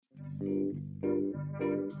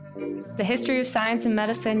The history of science and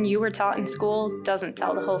medicine you were taught in school doesn't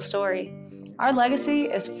tell the whole story. Our legacy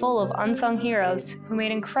is full of unsung heroes who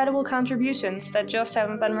made incredible contributions that just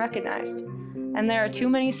haven't been recognized. And there are too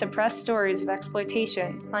many suppressed stories of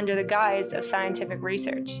exploitation under the guise of scientific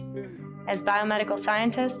research. As biomedical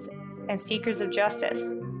scientists and seekers of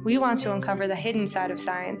justice, we want to uncover the hidden side of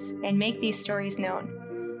science and make these stories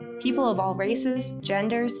known. People of all races,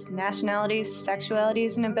 genders, nationalities,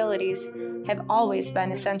 sexualities, and abilities have always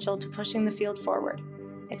been essential to pushing the field forward.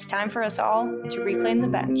 It's time for us all to reclaim the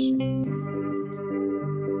bench.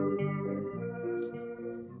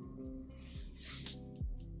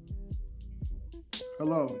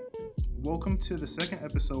 Hello, welcome to the second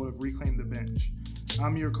episode of Reclaim the Bench.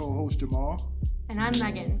 I'm your co-host Jamal. And I'm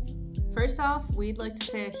Megan. First off, we'd like to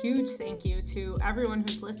say a huge thank you to everyone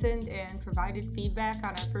who's listened and provided feedback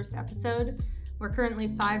on our first episode. We're currently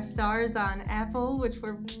 5 stars on Apple, which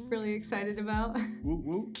we're really excited about. Whoop,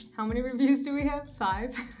 whoop. How many reviews do we have?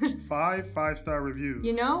 5? 5 5-star reviews.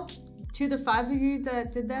 You know, to the 5 of you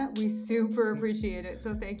that did that, we super appreciate it.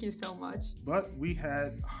 So thank you so much. But we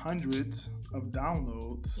had hundreds of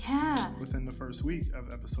downloads within the first week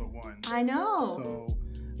of episode 1. I know. So,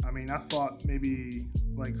 I thought maybe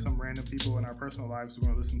like some random people in our personal lives were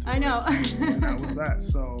going to listen to it. I know. And that was that.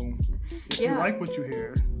 So if you like what you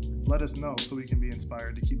hear, let us know so we can be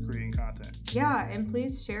inspired to keep creating content. Yeah, and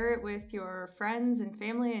please share it with your friends and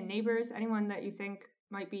family and neighbors, anyone that you think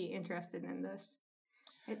might be interested in this.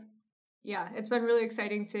 It's been really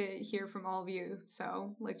exciting to hear from all of you.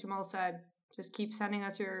 So, like Jamal said, just keep sending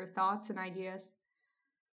us your thoughts and ideas.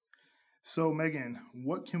 So, Megan,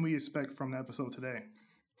 what can we expect from the episode today?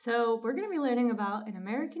 So, we're going to be learning about an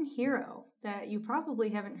American hero that you probably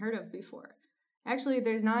haven't heard of before. Actually,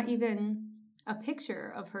 there's not even a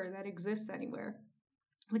picture of her that exists anywhere,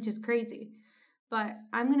 which is crazy. But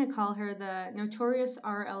I'm going to call her the Notorious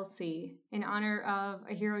RLC in honor of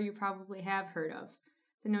a hero you probably have heard of,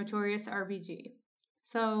 the Notorious RBG.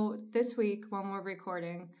 So this week, when we're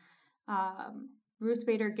recording, Ruth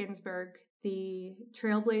Bader Ginsburg, the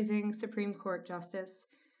trailblazing Supreme Court Justice,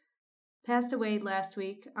 passed away last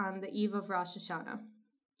week on the eve of Rosh Hashanah.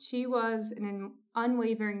 She was an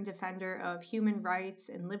unwavering defender of human rights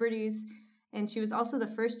and liberties, and she was also the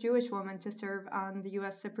first Jewish woman to serve on the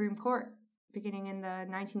U.S. Supreme Court, beginning in the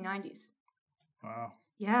 1990s. Wow.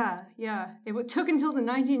 Yeah. It took until the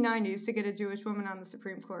 1990s to get a Jewish woman on the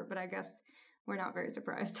Supreme Court, but I guess we're not very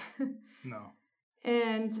surprised. No.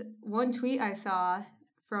 And one tweet I saw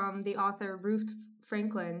from the author Ruth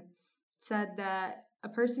Franklin said that a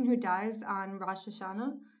person who dies on Rosh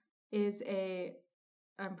Hashanah is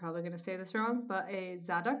I'm probably going to say this wrong, but a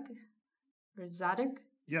Zadok or Zadok.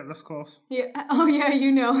 Yeah, that's close. Yeah. Oh, yeah,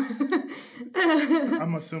 you know.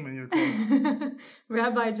 I'm assuming you're close.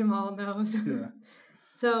 Rabbi Jamal knows. Yeah.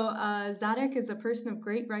 So Zadok is a person of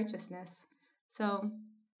great righteousness. So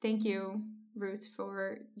thank you, Ruth,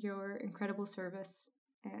 for your incredible service,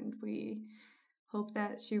 and we hope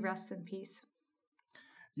that she rests in peace.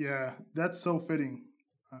 Yeah, that's so fitting.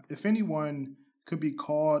 If anyone could be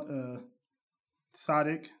called a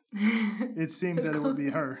Tzaddik, it seems that it would be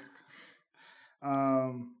her.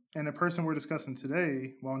 And the person we're discussing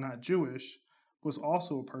today, while not Jewish, was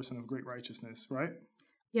also a person of great righteousness, right?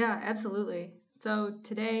 Yeah, absolutely. So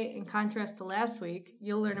today, in contrast to last week,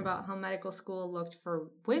 you'll learn about how medical school looked for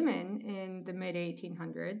women in the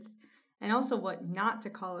mid-1800s, and also what not to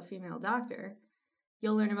call a female doctor.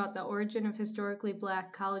 You'll learn about the origin of historically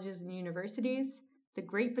black colleges and universities, the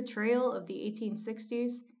great betrayal of the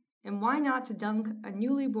 1860s, and why not to dunk a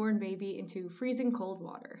newly born baby into freezing cold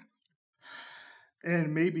water.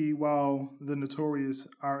 And maybe while the Notorious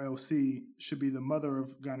RLC should be the mother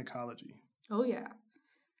of gynecology. Oh, yeah.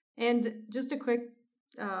 And just a quick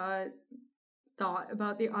thought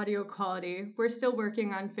about the audio quality. We're still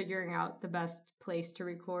working on figuring out the best place to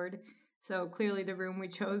record. So clearly the room we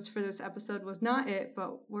chose for this episode was not it,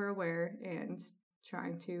 but we're aware and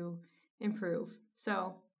trying to improve.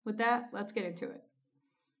 So with that, let's get into it.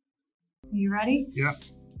 You ready? Yeah.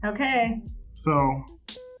 Okay. So,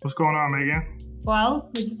 what's going on, Megan?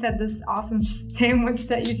 Well, we just had this awesome sandwich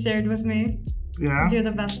that you shared with me. Yeah? You're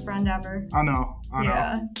the best friend ever. I know.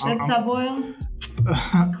 Yeah. That sub oil?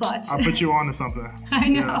 Clutch. I'll put you on to something. I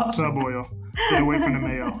know. Yeah, sub oil. Stay away from the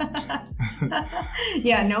mayo.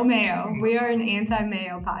 Yeah, no mayo. We are an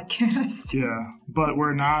anti-mayo podcast. Yeah, but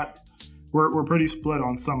we're not. We're pretty split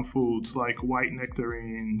on some foods like white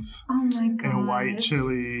nectarines. Oh my god. And white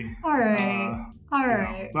chili. All right. All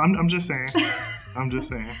right. I'm just saying.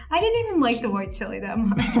 I didn't even like the white chili that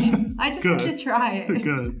much. I just had to try it.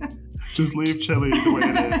 Good. Just leave chili the way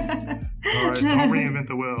it is. All right. Don't reinvent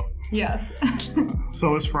the wheel. Yes.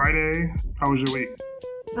 So it's Friday. How was your week?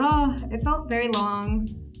 Oh, it felt very long.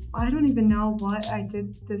 I don't even know what I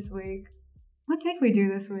did this week. What did we do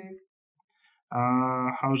this week?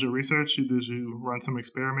 How was your research? Did you run some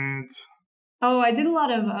experiments? Oh, I did a lot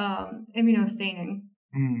of immunostaining,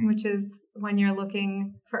 which is when you're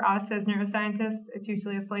looking, for us as neuroscientists, it's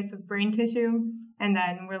usually a slice of brain tissue, and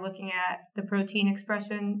then we're looking at the protein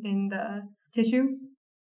expression in the tissue.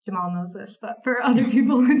 Jamal knows this, but for other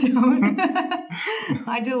people who don't,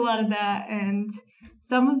 I did a lot of that, and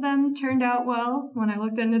some of them turned out well when I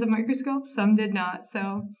looked under the microscope, some did not,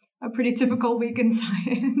 so a pretty typical week in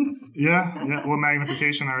science. Yeah. What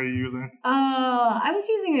magnification are you using? I was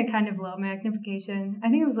using a kind of low magnification. I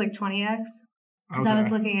think it was like 20x. Because I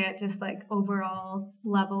was looking at just like overall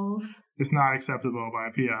levels. It's not acceptable by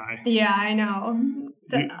a PI. Yeah, I know.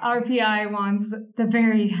 Our PI wants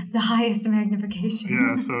the highest magnification.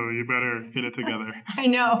 Yeah, so you better get it together. I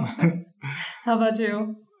know. How about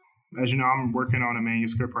you? As you know, I'm working on a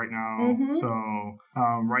manuscript right now. So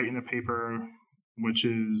I'm writing a paper which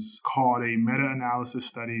is called a meta-analysis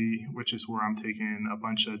study, which is where I'm taking a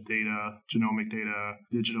bunch of data, genomic data,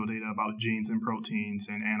 digital data about genes and proteins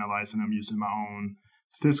and analyzing them using my own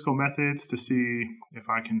statistical methods to see if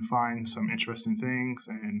I can find some interesting things.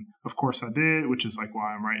 And of course I did, which is like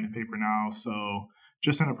why I'm writing the paper now. So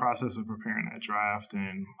just in the process of preparing that draft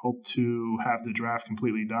and hope to have the draft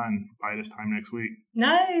completely done by this time next week.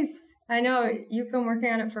 Nice. I know you've been working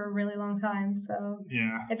on it for a really long time. So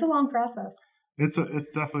yeah, it's a long process. It's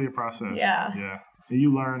definitely a process. Yeah. And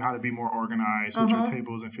you learn how to be more organized with your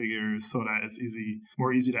tables and figures so that it's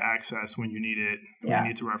more easy to access when you need it, when you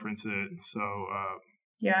need to reference it. So,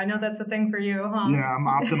 yeah, I know that's a thing for you, huh? Yeah, I'm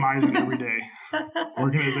optimizing every day.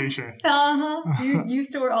 Organization. You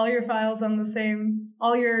store all your files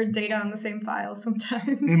all your data on the same file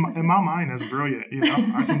sometimes. In my mind, that's brilliant. You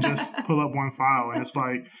know, I can just pull up one file and it's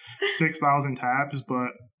like 6,000 tabs, but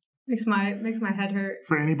Makes my head hurt.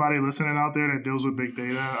 For anybody listening out there that deals with big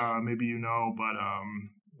data, maybe you know, but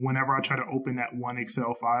whenever I try to open that one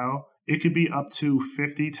Excel file, it could be up to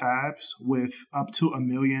 50 tabs with up to 1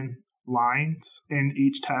 million lines in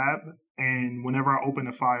each tab. And whenever I open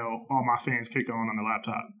a file, all my fans kick on the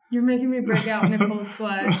laptop. You're making me break out in a cold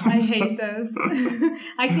sweat. I hate this.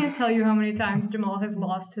 I can't tell you how many times Jamal has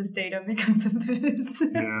lost his data because of this.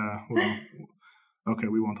 Yeah, well, okay,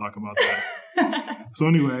 we won't talk about that. So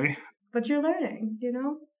anyway. But you're learning, you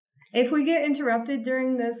know? If we get interrupted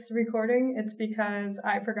during this recording, it's because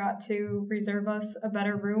I forgot to reserve us a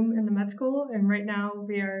better room in the med school. And right now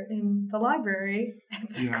we are in the library at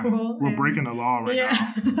the school. We're breaking the law right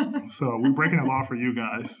now. So we're breaking the law for you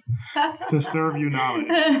guys to serve you knowledge.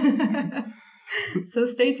 So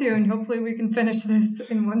stay tuned. Hopefully we can finish this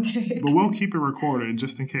in one take. But we'll keep it recorded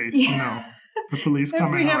just in case, you know, the police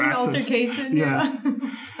come and harass us. If we have an altercation.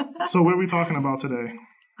 Yeah. So what are we talking about today?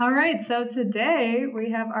 All right, so today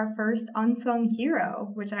we have our first unsung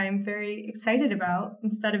hero, which I am very excited about,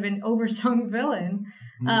 instead of an oversung villain.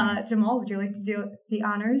 Jamal, would you like to do the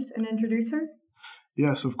honors and introduce her?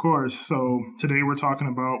 Yes, of course. So today we're talking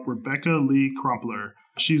about Rebecca Lee Crumpler.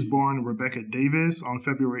 She's born Rebecca Davis on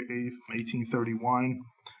February 8th, 1831,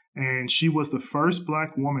 and she was the first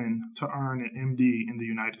Black woman to earn an MD in the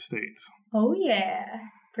United States. Oh, yeah.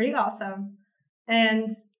 Pretty awesome. And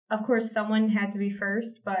of course, someone had to be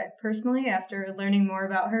first, but personally, after learning more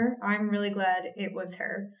about her, I'm really glad it was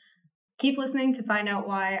her. Keep listening to find out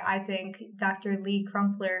why I think Dr. Lee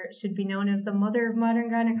Crumpler should be known as the mother of modern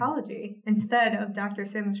gynecology instead of Dr.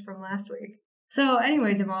 Sims from last week. So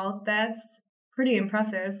anyway, Jamal, that's pretty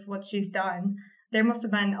impressive what she's done. There must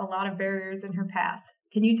have been a lot of barriers in her path.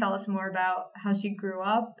 Can you tell us more about how she grew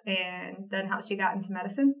up and then how she got into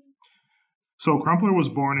medicine? So Crumpler was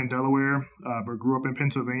born in Delaware, but grew up in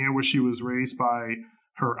Pennsylvania, where she was raised by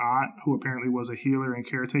her aunt, who apparently was a healer and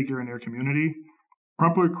caretaker in their community.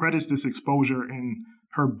 Crumpler credits this exposure in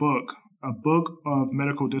her book, A Book of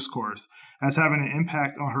Medical Discourse, as having an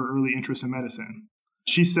impact on her early interest in medicine.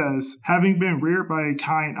 She says, having been reared by a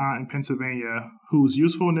kind aunt in Pennsylvania, whose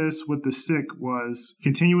usefulness with the sick was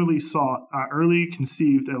continually sought, I early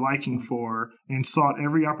conceived a liking for and sought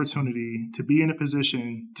every opportunity to be in a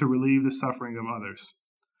position to relieve the suffering of others.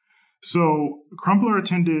 So Crumpler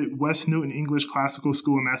attended West Newton English Classical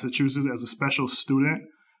School in Massachusetts as a special student.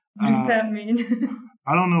 What does that mean?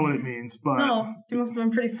 I don't know what it means, but... Oh, you must have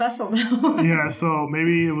been pretty special, though. Yeah, so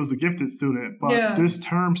maybe it was a gifted student, but this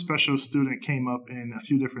term special student came up in a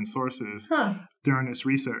few different sources during this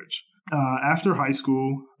research. After high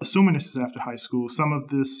school, assuming this is after high school, some of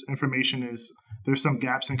this information there's some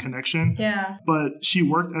gaps in connection. Yeah. But she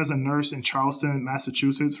worked as a nurse in Charleston,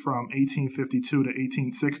 Massachusetts from 1852 to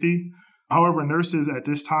 1860. However, nurses at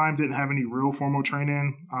this time didn't have any real formal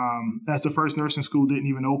training, as the first nursing school didn't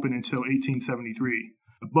even open until 1873.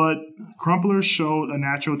 But Crumpler showed a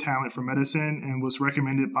natural talent for medicine and was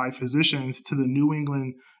recommended by physicians to the New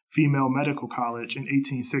England Female Medical College in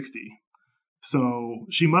 1860. So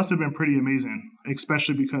she must have been pretty amazing,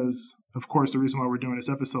 especially because, of course, the reason why we're doing this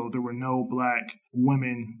episode, there were no Black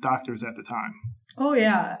women doctors at the time. Oh,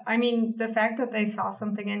 yeah. I mean, the fact that they saw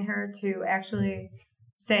something in her to actually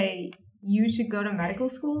say, you should go to medical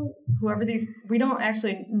school, we don't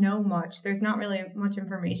actually know much. There's not really much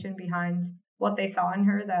information behind what they saw in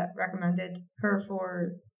her that recommended her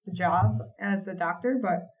for the job as a doctor,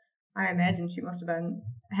 but I imagine she must have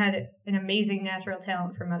had an amazing natural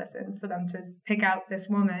talent for medicine for them to pick out this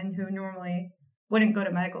woman who normally wouldn't go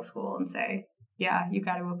to medical school and say, yeah, you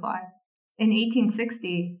got to apply. In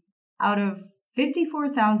 1860, out of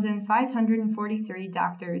 54,543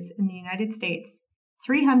 doctors in the United States,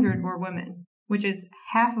 300 were women, which is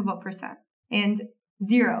 0.5%, and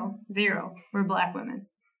 0 were Black women.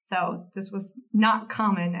 So this was not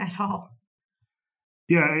common at all.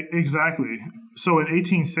 Yeah, exactly. So in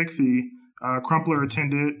 1860, Crumpler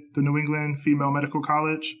attended the New England Female Medical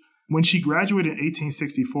College. When she graduated in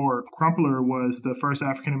 1864, Crumpler was the first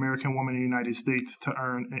African-American woman in the United States to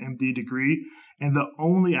earn an MD degree and the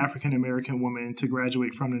only African-American woman to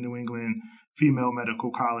graduate from the New England Female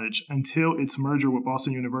Medical College until its merger with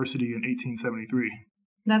Boston University in 1873.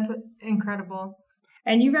 That's incredible.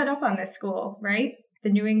 And you read up on this school, right? The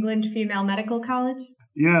New England Female Medical College?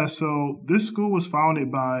 Yeah, so this school was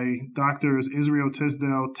founded by Doctors Israel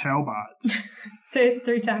Tisdale Talbot. Say it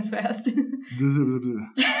 3 times fast. Said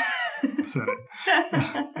it.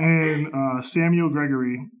 And Samuel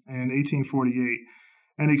Gregory in 1848,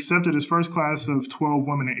 and accepted his first class of 12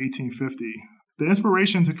 women in 1850. The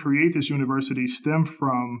inspiration to create this university stemmed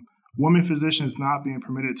from women physicians not being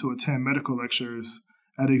permitted to attend medical lectures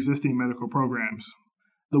at existing medical programs.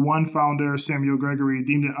 The one founder, Samuel Gregory,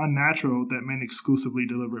 deemed it unnatural that men exclusively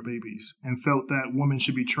delivered babies and felt that women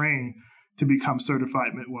should be trained to become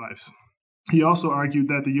certified midwives. He also argued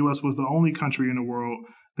that the U.S. was the only country in the world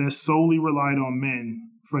that solely relied on men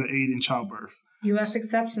for the aid in childbirth. U.S.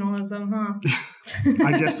 exceptionalism, huh?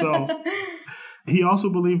 I guess so. He also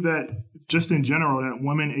believed that, just in general, that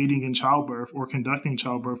women aiding in childbirth or conducting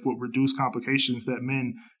childbirth would reduce complications that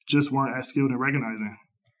men just weren't as skilled in recognizing.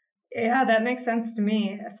 Yeah, that makes sense to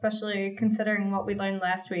me, especially considering what we learned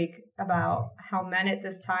last week about how men at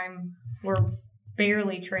this time were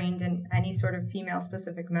barely trained in any sort of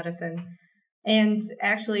female-specific medicine. And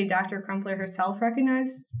actually, Dr. Crumpler herself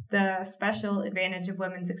recognized the special advantage of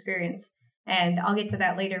women's experience. And I'll get to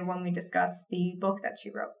that later when we discuss the book that she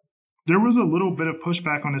wrote. There was a little bit of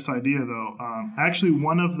pushback on this idea, though. Actually,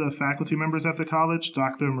 one of the faculty members at the college,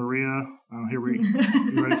 Dr. Maria, you ready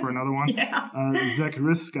for another one? Yeah.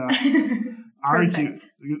 Zakriska, argued.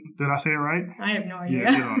 Did I say it right? I have no idea.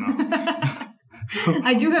 Yeah, you don't know. So,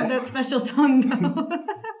 I do have that special tongue, though.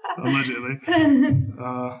 Allegedly.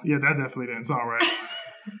 Yeah, that definitely didn't sound right.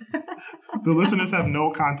 The listeners have no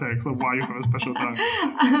context of why you have a special tongue.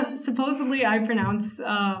 Supposedly, I pronounce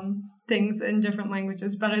things in different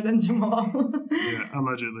languages better than Jamal. Yeah,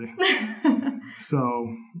 allegedly.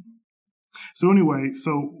 So anyway,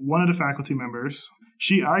 one of the faculty members,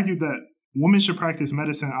 she argued that women should practice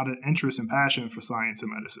medicine out of interest and passion for science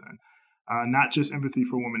and medicine, not just empathy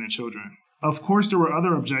for women and children. Of course, there were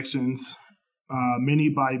other objections, many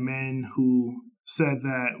by men who said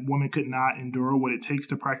that women could not endure what it takes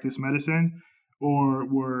to practice medicine or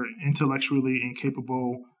were intellectually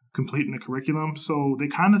incapable completing the curriculum. So they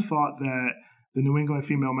kind of thought that the New England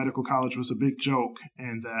Female Medical College was a big joke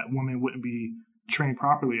and that women wouldn't be trained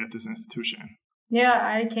properly at this institution. Yeah,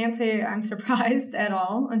 I can't say I'm surprised at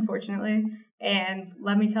all, unfortunately. And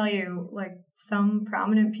let me tell you, like, some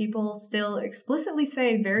prominent people still explicitly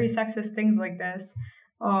say very sexist things like this.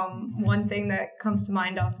 One thing that comes to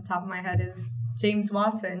mind off the top of my head is James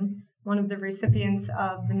Watson, one of the recipients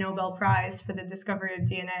of the Nobel Prize for the discovery of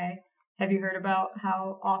DNA. Have you heard about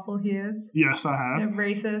how awful he is? Yes, I have.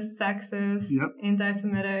 Racist, sexist, yep.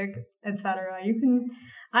 Anti-Semitic, etc.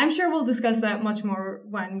 I'm sure we'll discuss that much more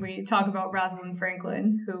when we talk about Rosalind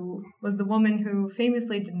Franklin, who was the woman who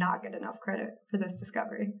famously did not get enough credit for this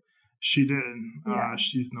discovery. She didn't. Yeah.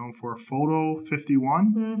 She's known for Photo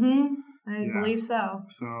 51. Mm-hmm. I believe so.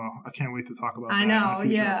 So I can't wait to talk about that. I know, in a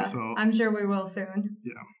future episode. I'm sure we will soon.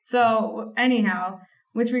 Yeah. So anyhow,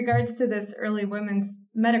 with regards to this early women's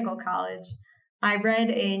medical college, I read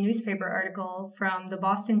a newspaper article from the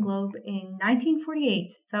Boston Globe in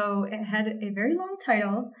 1948. So it had a very long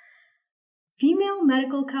title. Female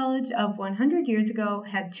medical college of 100 years ago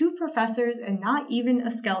had 2 professors and not even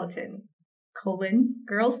a skeleton.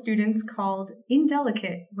 Girl students called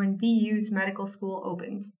indelicate when BU's medical school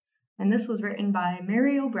opened. And this was written by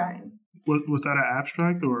Mary O'Brien. Was that an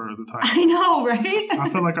abstract or the title? I know, right? I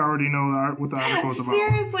feel like I already know what the article is about.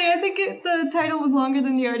 Seriously, I think the title was longer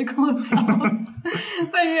than the article itself.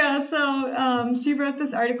 But yeah, so she wrote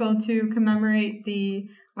this article to commemorate the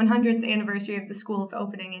 100th anniversary of the school's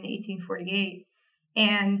opening in 1848.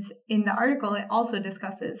 And in the article, it also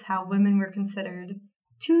discusses how women were considered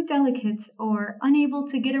too delicate or unable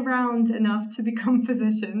to get around enough to become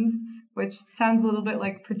physicians, which sounds a little bit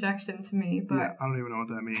like projection to me. But yeah, I don't even know what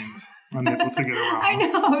that means. Unable to get around. I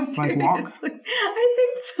know, seriously. Like walk? I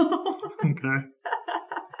think so. Okay.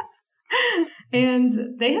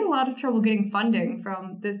 And they had a lot of trouble getting funding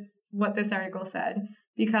from what this article said,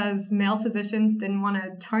 because male physicians didn't want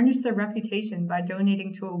to tarnish their reputation by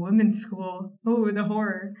donating to a women's school. Oh, the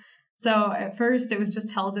horror. So at first it was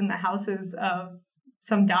just held in the houses of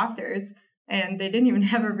some doctors, and they didn't even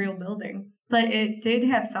have a real building. But it did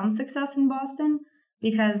have some success in Boston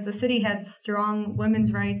because the city had strong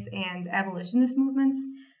women's rights and abolitionist movements.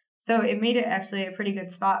 So it made it actually a pretty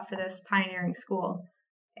good spot for this pioneering school.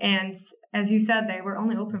 And as you said, they were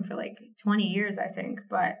only open for like 20 years, I think.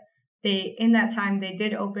 But in that time, they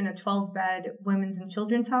did open a 12-bed women's and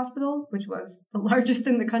children's hospital, which was the largest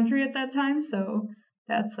in the country at that time. So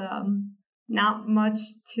that's not much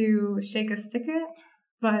to shake a stick at.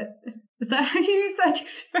 But is that how you use that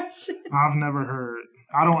expression? I've never heard.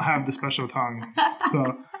 I don't have the special tongue,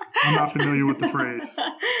 so I'm not familiar with the phrase.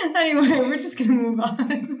 Anyway, we're just going to move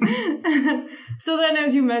on. So then,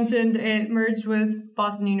 as you mentioned, it merged with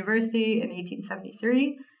Boston University in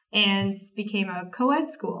 1873 and became a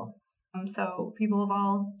co-ed school. So people of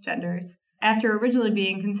all genders, after originally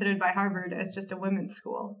being considered by Harvard as just a women's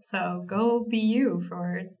school. So go BU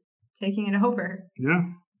for taking it over. Yeah.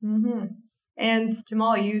 Mm-hmm. And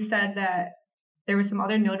Jamal, you said that there were some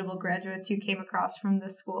other notable graduates you came across from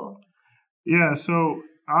this school. Yeah, so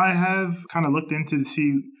I have kind of looked into to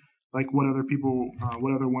see like what other people,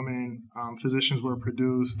 what other women physicians were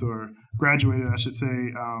produced or graduated, I should say,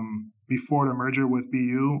 before the merger with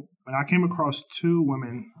BU. And I came across 2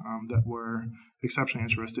 women that were exceptionally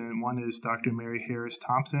interesting. One is Dr. Mary Harris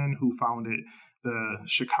Thompson, who founded the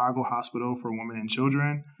Chicago Hospital for Women and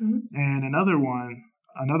Children. Mm-hmm. And another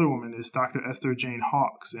woman is Dr. Esther Jane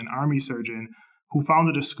Hawkes, an Army surgeon who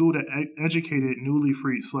founded a school that educated newly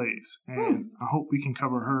freed slaves. And I hope we can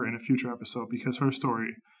cover her in a future episode because her story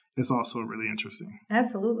is also really interesting.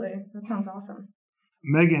 Absolutely. That sounds awesome.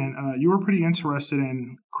 Megan, you were pretty interested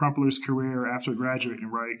in Crumpler's career after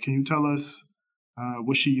graduating, right? Can you tell us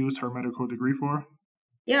what she used her medical degree for?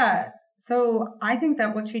 Yeah. So I think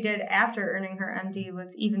that what she did after earning her MD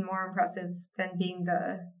was even more impressive than being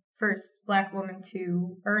the first Black woman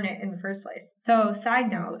to earn it in the first place. So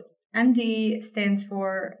side note, MD stands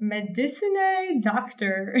for Medicinae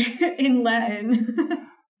Doctor in Latin.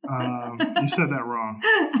 You said that wrong.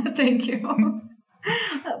 Thank you.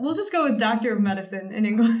 We'll just go with Doctor of Medicine in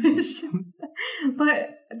English.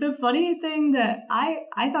 But the funny thing that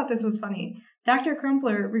I thought this was funny, Dr.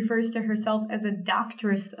 Crumpler refers to herself as a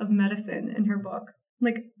doctress of medicine in her book,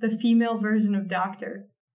 like the female version of doctor.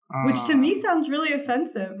 Which to me sounds really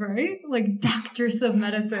offensive, right? Like doctress of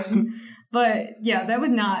medicine. But yeah, that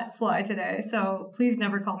would not fly today. So please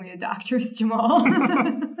never call me a doctress, Jamal.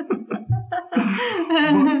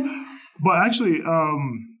 but actually,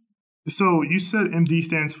 so you said MD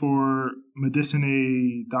stands for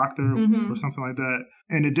Medicinae Doctor or something like that.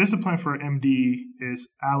 And the discipline for MD is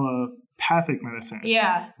allopathic medicine.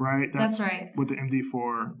 Yeah. Right? That's right. What the MD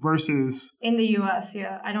for versus... In the U.S.,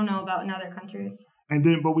 yeah. I don't know about in other countries. And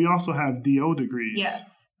then, but we also have DO degrees. Yes.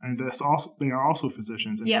 And they are also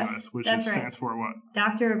physicians in the U.S., which stands for what?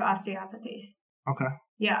 Doctor of Osteopathy. Okay.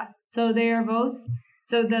 Yeah. So they are both.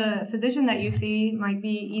 So the physician that you see might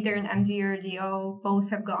be either an MD or a DO. Both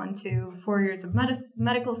have gone to 4 years of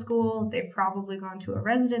medical school. They've probably gone to a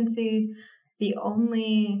residency. The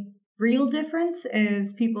only real difference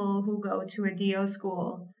is people who go to a DO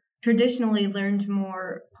school traditionally learned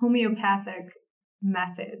more homeopathic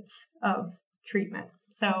methods of treatment.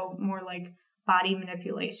 So more like body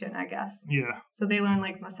manipulation, I guess. Yeah. So they learn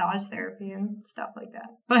like massage therapy and stuff like that.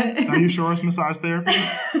 But are you sure it's massage therapy?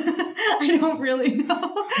 I don't really know.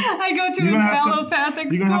 I go to an allopathic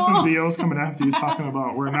school. You're going to have some videos coming after you talking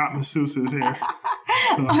about we're not masseuses here.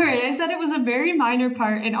 So. All right. I said it was a very minor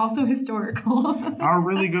part and also historical. Our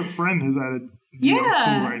really good friend is at DO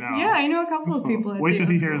school right now. Yeah, I know a couple of people. Wait till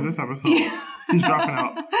he hears this episode. Yeah. He's dropping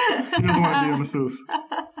out. He doesn't want to be a masseuse.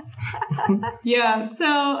 Yeah,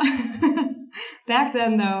 so back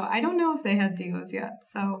then, though, I don't know if they had DOs yet.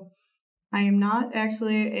 So I am not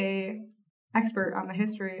actually a expert on the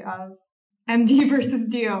history of MD versus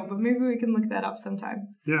DO, but maybe we can look that up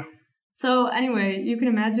sometime. Yeah. So anyway, you can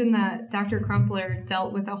imagine that Dr. Crumpler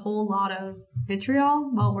dealt with a whole lot of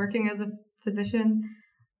vitriol while working as a physician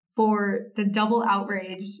for the double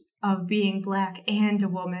outrage of being Black and a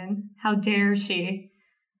woman. How dare she?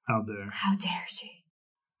 How dare. How dare she?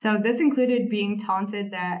 So this included being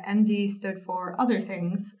taunted that MD stood for other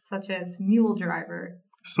things, such as mule driver.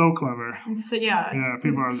 So clever. And so yeah,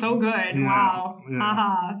 people are so good. Yeah, wow, yeah.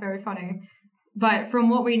 Haha, very funny. But from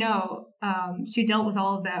what we know, she dealt with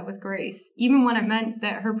all of that with grace, even when it meant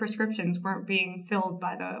that her prescriptions weren't being filled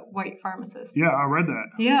by the white pharmacists. Yeah, I read that.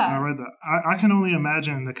 Yeah. I read that. I can only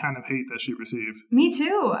imagine the kind of hate that she received. Me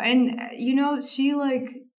too. And, she,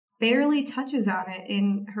 barely touches on it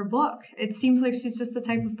in her book. It seems like she's just the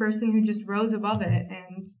type of person who just rose above it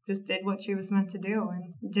and just did what she was meant to do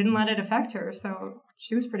and didn't let it affect her. So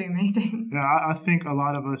she was pretty amazing. Yeah, I think a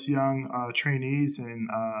lot of us young trainees in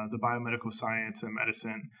the biomedical science and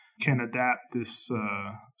medicine can adapt this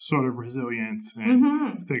sort of resilience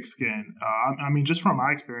and thick skin. I mean, just from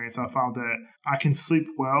my experience, I found that I can sleep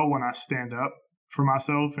well when I stand up for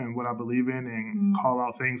myself and what I believe in and call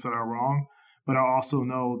out things that are wrong. But I also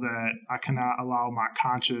know that I cannot allow my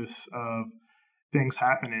conscience of things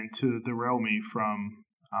happening to derail me from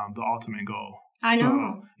the ultimate goal. I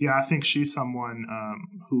know. Yeah, I think she's someone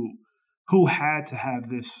who had to have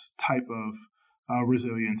this type of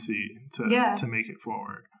resiliency to make it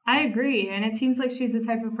forward. I agree. And it seems like she's the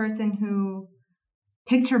type of person who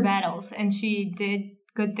picked her battles and she did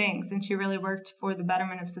good things and she really worked for the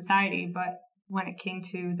betterment of society. But when it came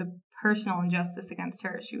to the personal injustice against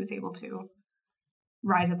her, she was able to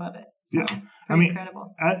rise above it. So, yeah. I mean,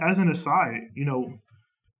 incredible. As an aside,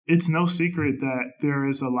 it's no secret that there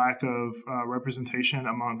is a lack of representation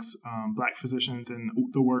amongst Black physicians in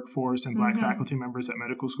the workforce and Black faculty members at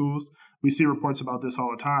medical schools. We see reports about this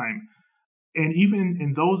all the time. And even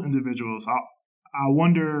in those individuals, I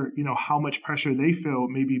wonder, how much pressure they feel,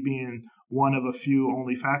 maybe being one of a few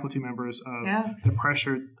only faculty members of the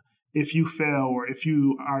pressure if you fail or if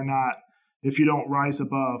you don't rise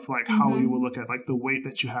above, how you will look at the weight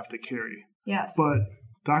that you have to carry. Yes. But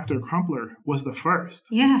Dr. Crumpler was the first.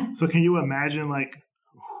 Yeah. So can you imagine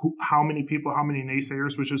how many people, how many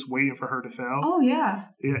naysayers was just waiting for her to fail? Oh, yeah.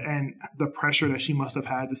 And the pressure that she must have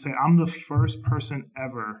had to say, I'm the first person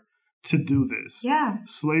ever to do this. Yeah.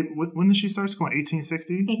 When did she start school?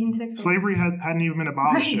 1860? 1860. Slavery hadn't even been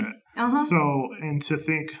abolished yet. Uh-huh. So, and to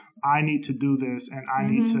think, I need to do this and I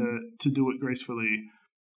need to do it gracefully.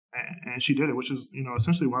 And she did it, which is,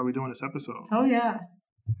 essentially why we're doing this episode. Oh, yeah.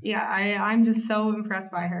 Yeah, I'm just so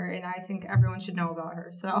impressed by her, and I think everyone should know about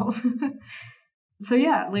her. So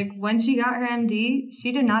yeah, when she got her MD,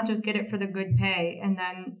 she did not just get it for the good pay and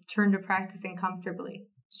then turn to practicing comfortably.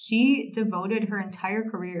 She devoted her entire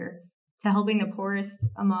career to helping the poorest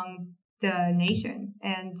among the nation,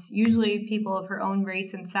 and usually people of her own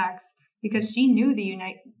race and sex, because she knew the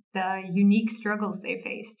unique struggles they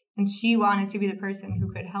faced, and she wanted to be the person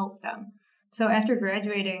who could help them. So after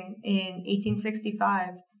graduating in 1865,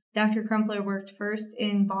 Dr. Crumpler worked first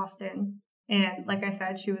in Boston, and like I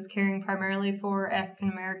said, she was caring primarily for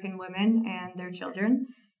African-American women and their children.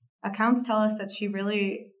 Accounts tell us that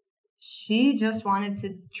she just wanted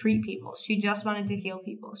to treat people. She just wanted to heal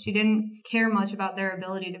people. She didn't care much about their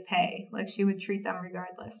ability to pay. She would treat them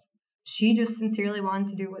regardless. She just sincerely wanted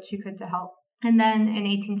to do what she could to help. And then in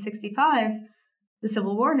 1865, the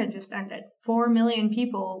Civil War had just ended. 4 million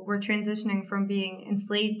people were transitioning from being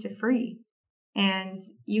enslaved to free. And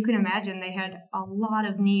you can imagine they had a lot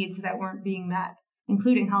of needs that weren't being met,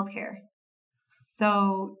 including healthcare.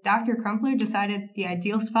 So Dr. Crumpler decided the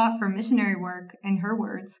ideal spot for missionary work, in her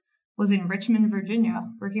words, was in Richmond, Virginia,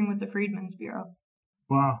 working with the Freedmen's Bureau.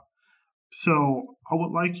 Wow. So I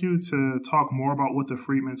would like you to talk more about what the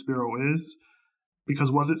Freedmen's Bureau is.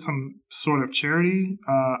 Because was it some sort of charity?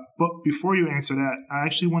 But before you answer that, I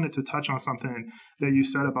actually wanted to touch on something that you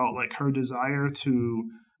said about her desire to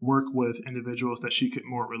work with individuals that she could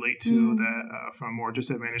more relate to that from more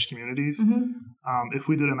disadvantaged communities. If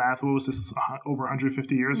we do the math, what was this, over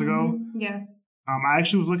 150 years ago? Yeah. I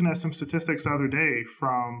actually was looking at some statistics the other day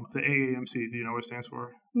from the AAMC. Do you know what it stands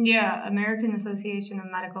for? Yeah, American Association of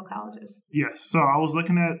Medical Colleges. Yes. So I was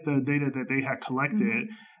looking at the data that they had collected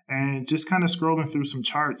and just kind of scrolling through some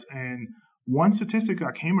charts. And one statistic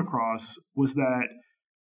I came across was that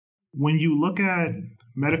when you look at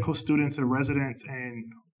medical students and residents and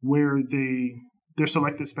where their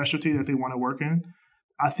selected specialty that they want to work in,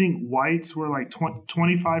 I think whites were like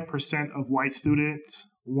 25% of white students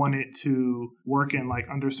wanted to work in like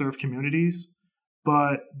underserved communities,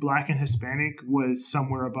 but Black and Hispanic was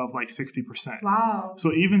somewhere above like 60%. Wow.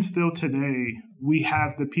 So even still today, we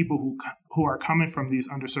have the people who are coming from these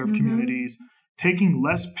underserved communities taking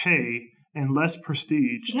less pay and less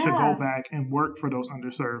prestige to go back and work for those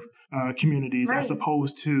underserved communities, as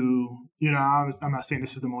opposed to, I'm not saying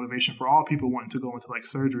this is the motivation for all people wanting to go into like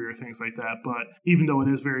surgery or things like that, but even though it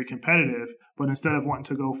is very competitive, but instead of wanting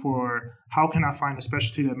to go for how can I find a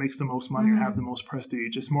specialty that makes the most money or have the most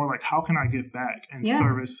prestige, it's more like how can I give back and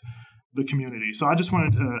service the community. So I just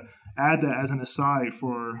wanted to add that as an aside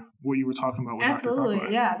for what you were talking about with Absolutely. Dr.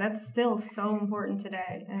 Cropway. Yeah, that's still so important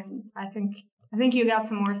today. And I think you got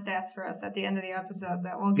some more stats for us at the end of the episode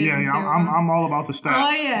that we'll get into. Yeah, I'm all about the stats.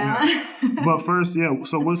 Oh, yeah. But first,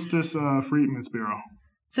 so what's this Freedmen's Bureau?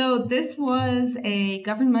 So this was a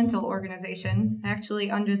governmental organization, actually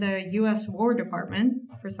under the U.S. War Department,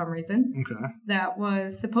 for some reason, that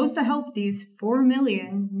was supposed to help these 4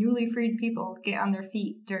 million newly freed people get on their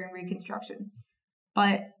feet during Reconstruction.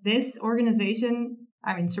 But this organization,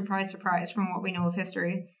 I mean, surprise, surprise, from what we know of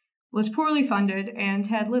history, was poorly funded and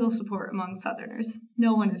had little support among Southerners.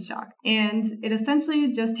 No one is shocked. And it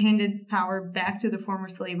essentially just handed power back to the former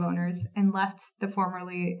slave owners and left the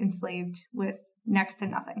formerly enslaved with next to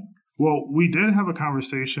nothing. Well, we did have a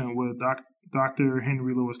conversation with Dr.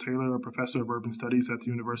 Henry Louis Taylor, a professor of urban studies at the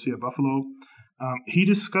University of Buffalo. He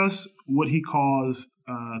discussed what he calls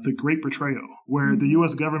the Great Betrayal, where the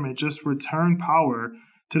U.S. government just returned power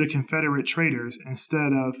to the Confederate traders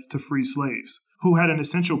instead of to free slaves, who had an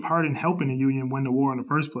essential part in helping the Union win the war in the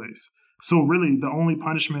first place. So really, the only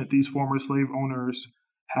punishment these former slave owners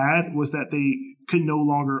had was that they could no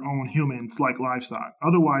longer own humans like livestock.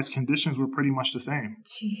 Otherwise, conditions were pretty much the same.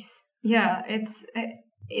 Jeez. Yeah,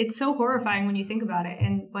 it's so horrifying when you think about it.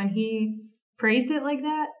 And when he phrased it like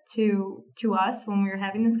that to us when we were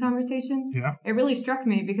having this conversation, it really struck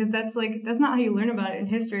me, because that's not how you learn about it in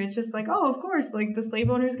history. It's just like, oh, of course, like the slave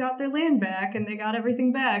owners got their land back and they got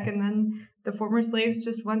everything back, and then the former slaves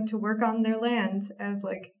just went to work on their land as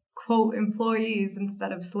like quote employees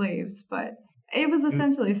instead of slaves. But it was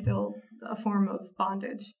essentially still a form of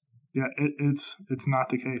bondage. Yeah, it's not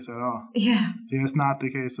the case at all. Yeah, it's not the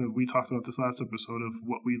case of, we talked about this last episode, of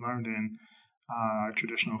what we learned in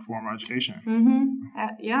traditional formal education.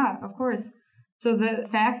 Yeah, of course. So the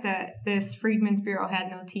fact that this Freedmen's Bureau had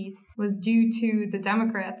no teeth was due to the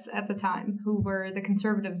Democrats at the time, who were the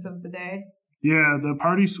conservatives of the day. Yeah, the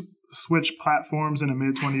party switched platforms in the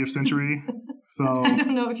mid-20th century. So I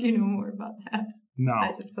don't know if you know more about that. No.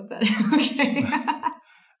 I just put that in. Okay.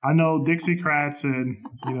 I know Dixiecrats and,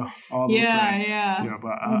 all those things. Yeah. Yeah, but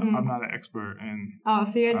I'm not an expert in... Oh,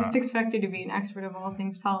 see, I just expected to be an expert of all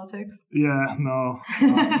things politics. Yeah, no,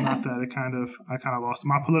 not that. I kind of lost.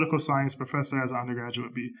 My political science professor as an undergraduate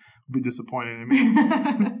would be disappointed in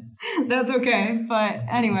me. That's okay. But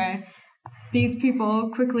anyway, these people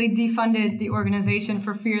quickly defunded the organization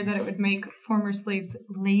for fear that it would make former slaves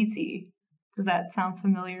lazy. Does that sound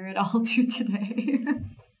familiar at all to today?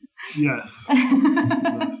 Yes.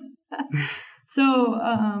 So,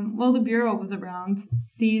 while the Bureau was around,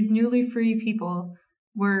 these newly free people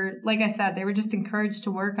were, like I said, they were just encouraged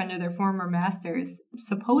to work under their former masters,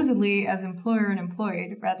 supposedly as employer and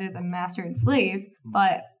employed rather than master and slave,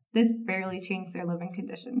 but this barely changed their living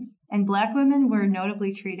conditions. And Black women were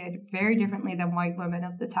notably treated very differently than white women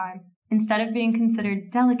of the time. Instead of being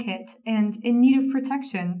considered delicate and in need of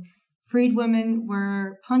protection, freed women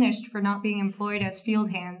were punished for not being employed as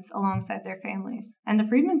field hands alongside their families. And the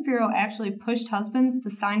Freedmen's Bureau actually pushed husbands to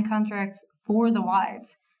sign contracts for the wives,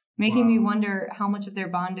 making me wonder how much of their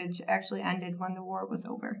bondage actually ended when the war was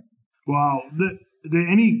over. Wow. Did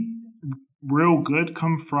any real good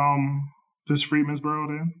come from this Freedmen's Bureau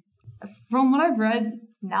then? From what I've read,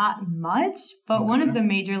 not much, but one of the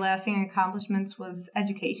major lasting accomplishments was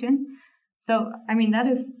education. So, I mean, that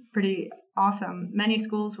is pretty awesome. Many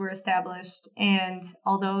schools were established, and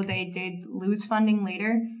although they did lose funding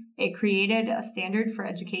later, it created a standard for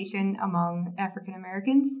education among African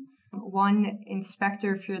Americans. One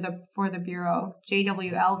inspector for the Bureau,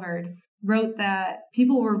 J.W. Alvord, wrote that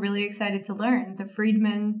people were really excited to learn. The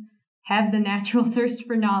freedmen have the natural thirst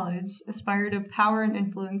for knowledge, aspire to power and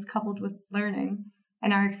influence coupled with learning,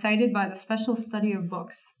 and are excited by the special study of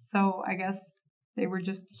books. So I guess they were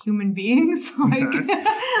just human beings. Like,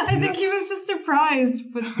 I think he was just surprised,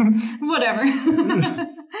 but whatever.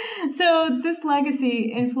 So this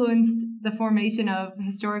legacy influenced the formation of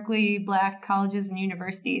historically Black colleges and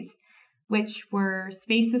universities, which were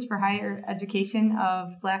spaces for higher education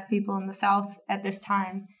of Black people in the South at this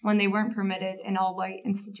time when they weren't permitted in all-white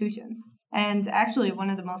institutions. And actually, one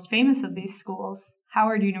of the most famous of these schools,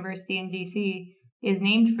 Howard University in D.C., is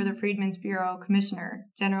named for the Freedmen's Bureau Commissioner,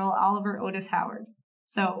 General Oliver Otis Howard.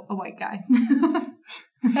 So, a white guy.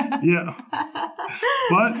 Yeah.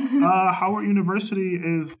 But Howard University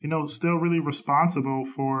is, still really responsible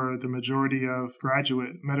for the majority of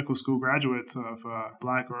medical school graduates of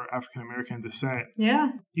Black or African American descent. Yeah.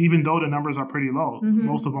 Even though the numbers are pretty low.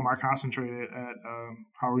 Most of them are concentrated at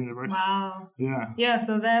Howard University. Wow. Yeah. Yeah,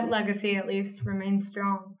 so that legacy at least remains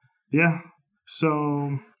strong. Yeah.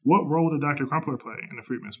 So what role did Dr. Crumpler play in the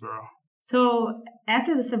Freedmen's Bureau? So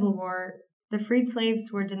after the Civil War, the freed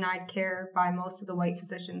slaves were denied care by most of the white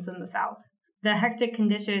physicians in the South. The hectic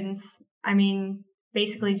conditions,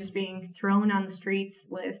 basically just being thrown on the streets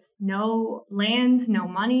with no land, no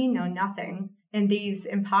money, no nothing, in these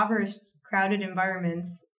impoverished, crowded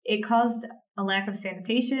environments, it caused a lack of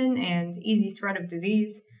sanitation and easy spread of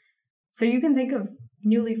disease. So you can think of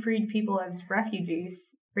newly freed people as refugees,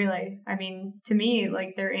 really. To me,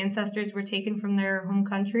 like, their ancestors were taken from their home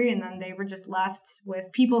country and then they were just left with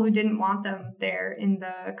people who didn't want them there in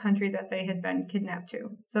the country that they had been kidnapped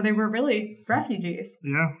to. So they were really refugees.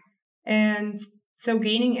 Yeah. And so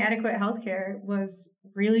gaining adequate health care was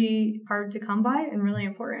really hard to come by and really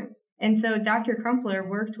important. And so Dr. Crumpler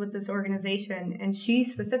worked with this organization, and she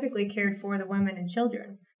specifically cared for the women and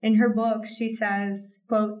children. In her book, she says,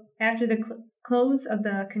 quote, after the close of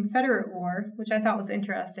the Confederate War, which I thought was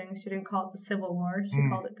interesting. She didn't call it the Civil War. She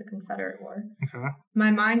called it the Confederate War. Okay.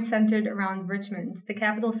 My mind centered around Richmond, the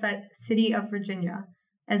capital city of Virginia,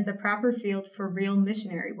 as the proper field for real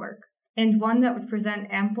missionary work, and one that would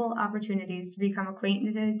present ample opportunities to become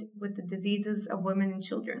acquainted with the diseases of women and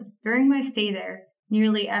children. During my stay there,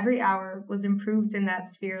 nearly every hour was improved in that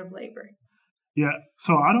sphere of labor. Yeah,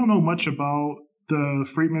 so I don't know much about the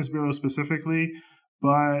Freedmen's Bureau specifically, but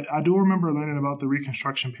I do remember learning about the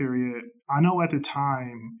Reconstruction period. I know at the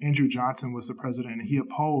time, Andrew Johnson was the president, and he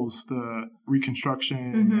opposed the Reconstruction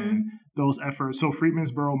and those efforts. So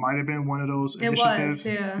Freedmen's Bureau might have been one of those initiatives.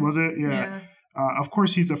 Was it? Yeah. Of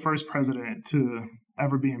course, he's the first president to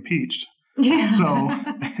ever be impeached. Yeah. So,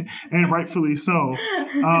 and rightfully so,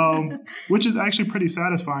 which is actually pretty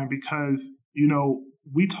satisfying because,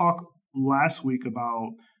 we talked last week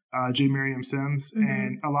about J. Miriam Sims,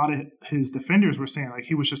 and a lot of his defenders were saying like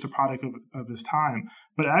he was just a product of his time.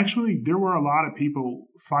 But actually, there were a lot of people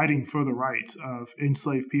fighting for the rights of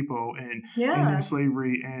enslaved people and in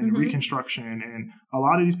slavery and Reconstruction. And a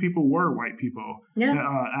lot of these people were white people,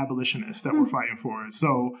 abolitionists that were fighting for it.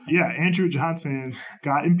 So, Andrew Johnson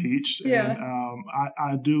got impeached. Yeah. And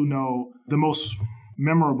I do know the most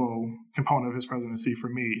memorable component of his presidency for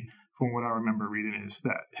me, from what I remember reading, is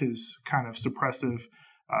that his kind of suppressive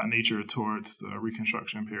nature towards the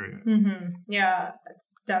Reconstruction period. Yeah,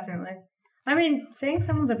 definitely. Saying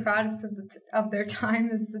someone's a product of their time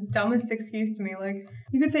is the dumbest excuse to me. Like,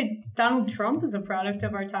 you could say Donald Trump is a product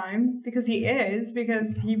of our time because he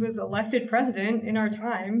was elected president in our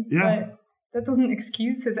time. Yeah. But that doesn't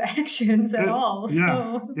excuse his actions at all.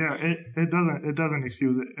 It doesn't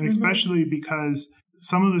excuse it, and especially because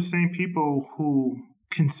some of the same people who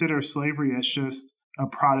consider slavery as just a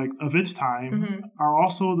product of its time are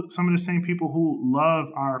also some of the same people who love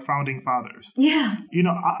our founding fathers. Yeah.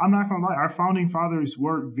 I'm not going to lie. Our founding fathers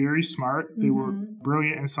were very smart. They were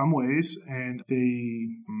brilliant in some ways, and they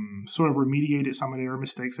sort of remediated some of their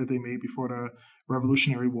mistakes that they made before the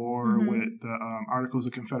Revolutionary War with the Articles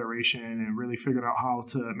of Confederation, and really figured out how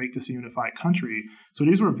to make this a unified country. So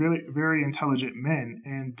these were very, very intelligent men,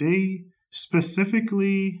 and they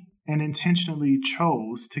specifically and intentionally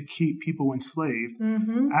chose to keep people enslaved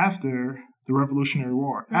after the Revolutionary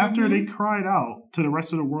War. After they cried out to the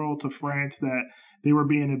rest of the world, to France, that they were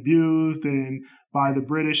being abused and by the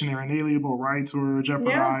British and their inalienable rights were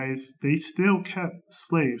jeopardized, they still kept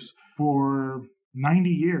slaves for 90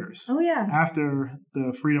 years after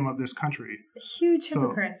the freedom of this country. Huge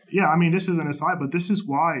hypocrites. This isn't a slide, but this is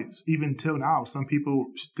why, even till now, some people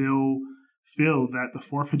still feel that the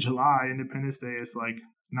 4th of July, Independence Day, is like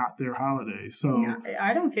not their holiday. So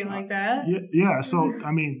I don't feel like that. So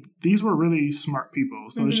these were really smart people.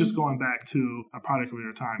 So it's just going back to a product of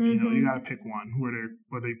their time. You got to pick one.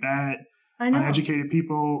 Were they bad, uneducated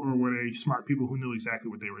people, or were they smart people who knew exactly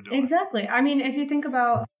what they were doing? Exactly. If you think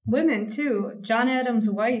about women too, John Adams'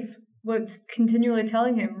 wife was continually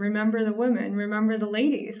telling him, remember the women, remember the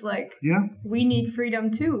ladies. Like, yeah, we need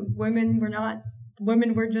freedom too. Women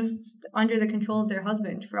were just under the control of their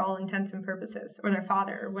husband for all intents and purposes, or their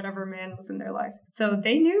father, or whatever man was in their life. So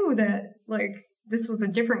they knew that, like, this was a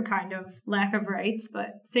different kind of lack of rights, but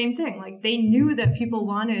same thing. Like, they knew that people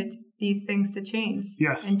wanted these things to change.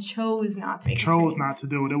 Yes. And chose not to make chose not to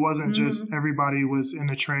do it. It wasn't just everybody was in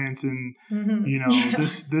a trance and, you know,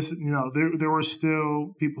 this, you know, there were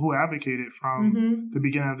still people who advocated from the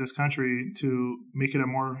beginning of this country to make it a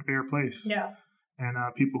more fair place. Yeah. And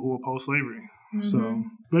people who oppose slavery. So,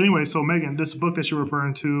 but anyway, so Megan, this book that you're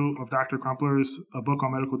referring to of Dr. Crumpler is a book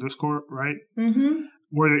on medical discord, right?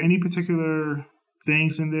 Were there any particular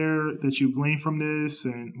things in there that you gleaned from this,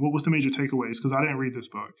 and what was the major takeaways? Because I didn't read this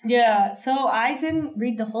book. Yeah, so I didn't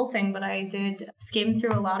read the whole thing, but I did skim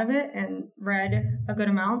through a lot of it and read a good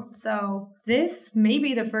amount. So this may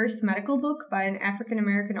be the first medical book by an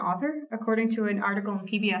African-American author, according to an article in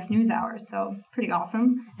PBS NewsHour. So pretty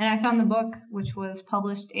awesome. And I found the book, which was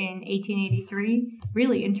published in 1883,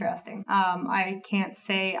 really interesting. I can't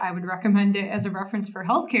say I would recommend it as a reference for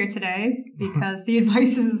healthcare today, because the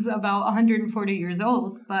advice is about 140 years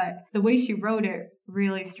old, but the way she wrote it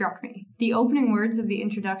really struck me. The opening words of the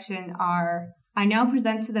introduction are, "I now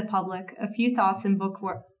present to the public a few thoughts in book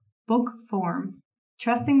form,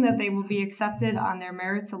 trusting that they will be accepted on their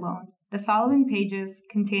merits alone. The following pages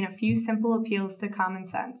contain a few simple appeals to common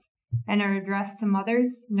sense and are addressed to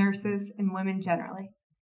mothers, nurses, and women generally."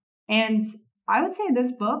 And I would say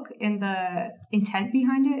this book and the intent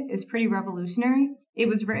behind it is pretty revolutionary. It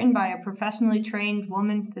was written by a professionally trained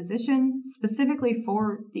woman physician, specifically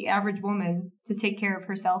for the average woman to take care of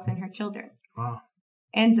herself and her children. Wow.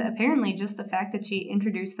 And apparently just the fact that she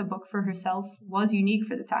introduced the book for herself was unique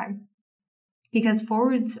for the time, because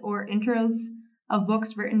forwards or intros of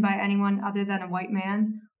books written by anyone other than a white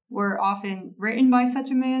man were often written by such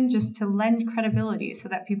a man just to lend credibility so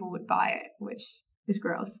that people would buy it, which is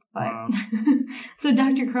gross. But Wow. So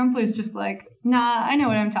Dr. Crumpler's just like, nah, I know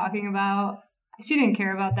what I'm talking about. She didn't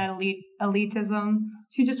care about that elitism.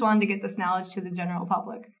 She just wanted to get this knowledge to the general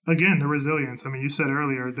public. Again, the resilience. I mean, you said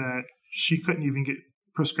earlier that she couldn't even get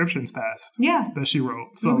prescriptions passed. Yeah. That she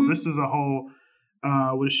wrote. So this is a whole,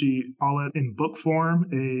 what does she call it? In book form?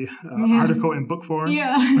 Article in book form?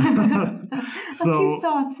 Yeah. So, a few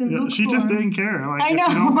thoughts in book form. She just didn't care. Like, I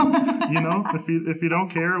know. If you don't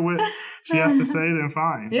care what she has to say, then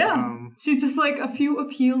fine. Yeah. She's just like a few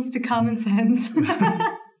appeals to common sense.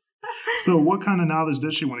 So what kind of knowledge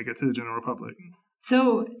did she want to get to the general public?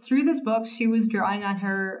 So through this book, she was drawing on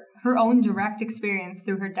her own direct experience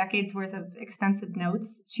through her decades worth of extensive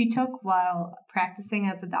notes she took while practicing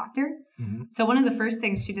as a doctor. So one of the first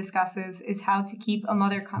things she discusses is how to keep a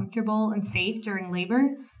mother comfortable and safe during labor,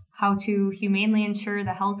 how to humanely ensure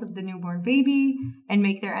the health of the newborn baby, and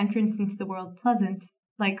make their entrance into the world pleasant.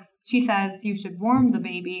 Like she says, you should warm the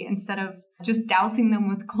baby instead of just dousing them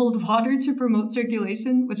with cold water to promote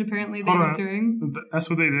circulation, which apparently they were doing. That's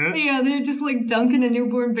what they did? Yeah, they're just like dunking a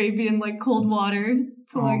newborn baby in like cold water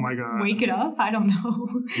to my God. Wake it up. I don't know.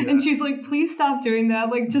 Yeah. And she's like, please stop doing that.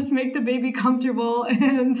 Like, just make the baby comfortable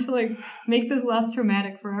and like make this less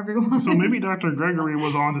traumatic for everyone. So maybe Dr. Gregory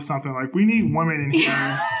was on to something. Like, we need women in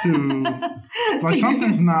here to, like,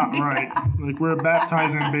 something's not right. Like, we're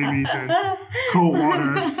baptizing babies in cold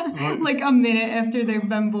water. Like a minute after they've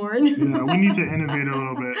been born. Yeah, we need to innovate a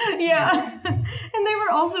little bit. Yeah. And they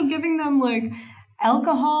were also giving them like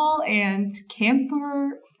alcohol and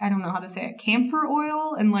camphor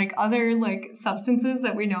oil and like other like substances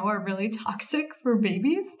that we know are really toxic for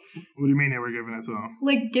babies. What do you mean they were giving it to them?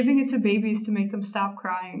 Like giving it to babies to make them stop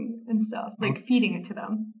crying and stuff, like feeding it to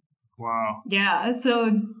them. Wow. Yeah,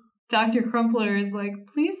 so Dr. Crumpler is like,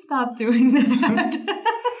 please stop doing that.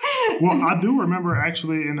 Well, I do remember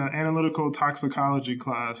actually in an analytical toxicology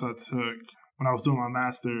class I took when I was doing my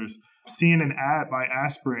master's, seeing an ad by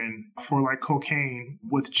aspirin for like cocaine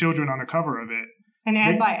with children on the cover of it. An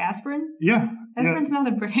ad by aspirin? Yeah. Aspirin's not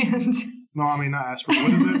a brand. No, I mean not aspirin.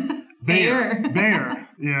 What is it? Bayer.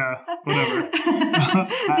 Yeah, whatever.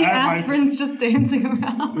 The aspirin's just dancing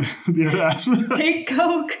around. The aspirin. Take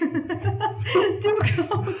Coke. Do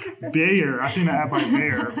Coke. Bayer. I seen an ad by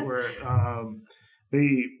Bayer where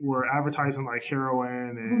they were advertising like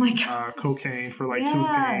heroin and cocaine for like tooth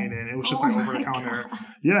pain, and it was just like over the counter. God.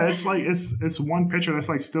 Yeah, it's like it's one picture that's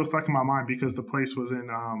like still stuck in my mind because the place was in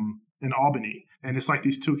Albany, and it's like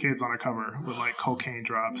these two kids on a cover with like cocaine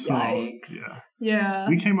drops. Yikes. So yeah,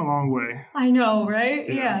 we came a long way. I know, right?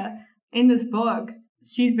 Yeah. In this book,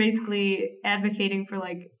 she's basically advocating for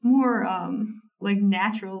like more like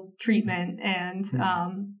natural treatment and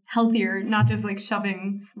healthier, not just like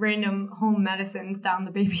shoving random home medicines down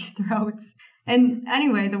the baby's throats. And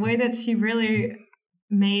anyway, the way that she really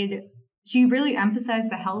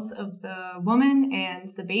emphasized the health of the woman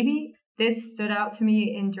and the baby. This stood out to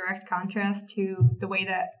me in direct contrast to the way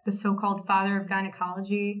that the so-called father of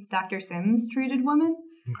gynecology, Dr. Sims, treated women.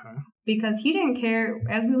 Okay. Because he didn't care,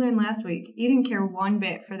 as we learned last week, he didn't care one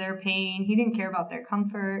bit for their pain. He didn't care about their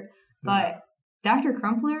comfort. But Dr.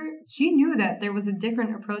 Crumpler, she knew that there was a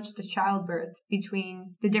different approach to childbirth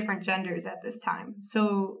between the different genders at this time.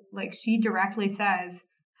 So, like, she directly says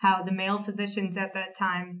how the male physicians at that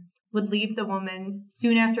time would leave the woman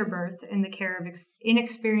soon after birth in the care of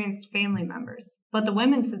inexperienced family members. But the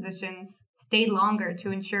women physicians stayed longer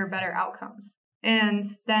to ensure better outcomes. And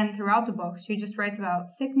then throughout the book, she just writes about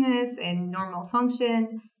sickness and normal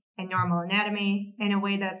function and normal anatomy in a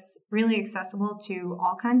way that's really accessible to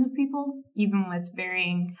all kinds of people, even with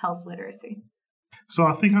varying health literacy. So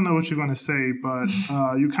I think I know what you're going to say, but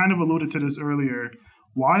you kind of alluded to this earlier.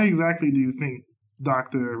 Why exactly do you think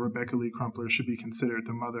Dr. Rebecca Lee Crumpler should be considered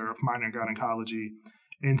the mother of modern gynecology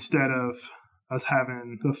instead of us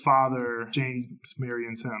having the father, James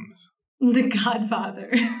Marion Sims? The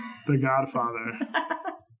Godfather. The Godfather.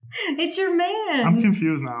 It's your man. I'm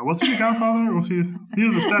confused now. Was he the Godfather? Or was he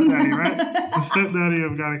was the stepdaddy, right? The stepdaddy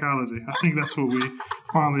of gynecology. I think that's what we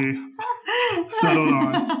finally settled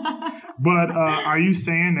on. But are you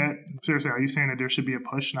saying that there should be a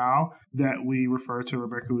push now that we refer to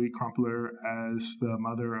Rebecca Lee Crumpler as the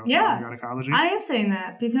mother of gynecology? I am saying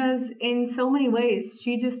that because in so many ways,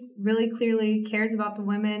 she just really clearly cares about the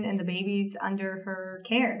women and the babies under her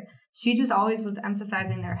care. She just always was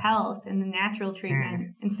emphasizing their health and the natural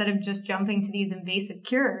treatment instead of just jumping to these invasive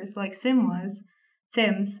cures like Sims,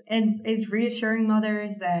 and is reassuring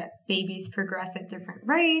mothers that babies progress at different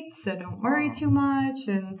rates, so don't worry too much,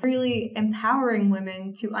 and really empowering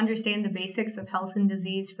women to understand the basics of health and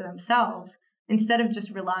disease for themselves instead of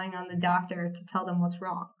just relying on the doctor to tell them what's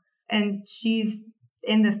wrong. And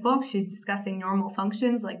in this book, she's discussing normal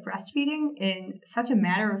functions like breastfeeding in such a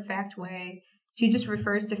matter-of-fact way. She just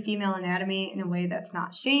refers to female anatomy in a way that's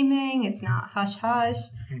not shaming, it's not hush-hush.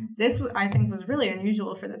 This, I think, was really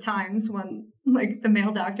unusual for the times when, like, the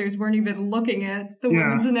male doctors weren't even looking at the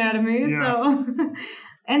women's anatomy. Yeah. So,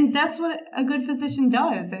 and that's what a good physician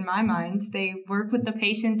does, in my mind. They work with the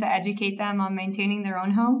patient to educate them on maintaining their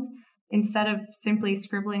own health. Instead of simply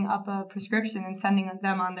scribbling up a prescription and sending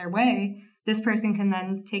them on their way, this person can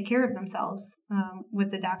then take care of themselves with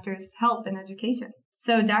the doctor's help and education.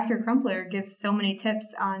 So Dr. Crumpler gives so many tips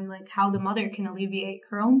on like how the mother can alleviate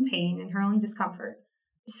her own pain and her own discomfort.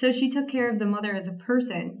 So she took care of the mother as a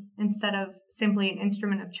person instead of simply an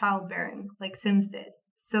instrument of childbearing like Sims did.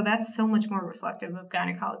 So that's so much more reflective of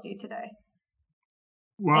gynecology today.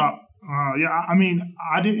 Well, I mean,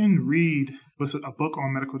 I didn't read a book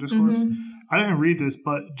on medical discourse. Mm-hmm. I didn't read this,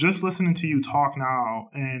 but just listening to you talk now,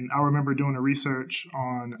 and I remember doing a research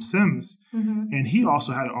on Sims, and he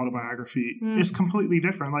also had an autobiography. It's completely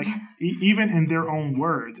different. Like, even in their own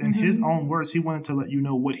words, in his own words, he wanted to let you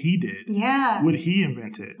know what he did, what he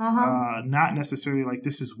invented, not necessarily like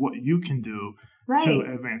this is what you can do to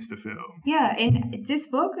advance the field. Yeah, and this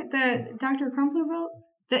book that Dr. Crumpler wrote,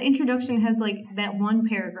 the introduction has like that one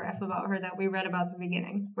paragraph about her that we read about at the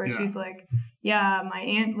beginning where she's like, my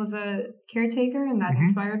aunt was a caretaker and that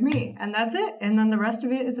inspired me. And that's it. And then the rest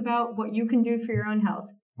of it is about what you can do for your own health.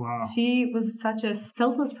 Wow. She was such a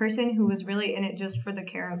selfless person who was really in it just for the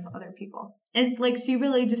care of other people. It's like she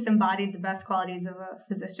really just embodied the best qualities of a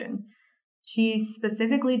physician. She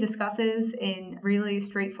specifically discusses in a really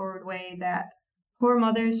straightforward way that poor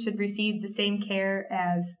mothers should receive the same care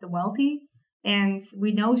as the wealthy. And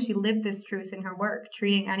we know she lived this truth in her work,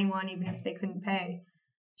 treating anyone even if they couldn't pay.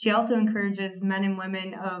 She also encourages men and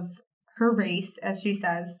women of her race, as she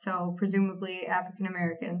says, so presumably African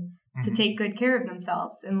American, to take good care of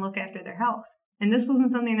themselves and look after their health. And this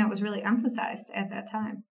wasn't something that was really emphasized at that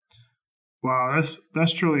time. Wow,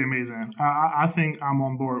 that's truly amazing. I think I'm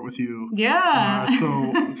on board with you. Yeah.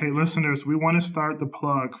 Okay, listeners, we want to start the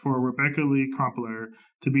plug for Rebecca Lee Crumpler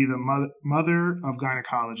to be the mother of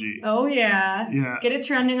gynecology. Oh, yeah. Yeah. Get it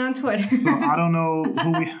trending on Twitter. So I don't know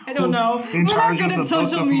who's in charge of the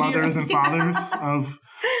book of mothers and fathers of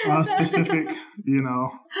specific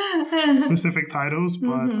titles, but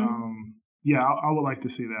I would like to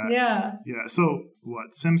see that. Yeah. Yeah. So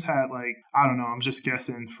what? Sims had I'm just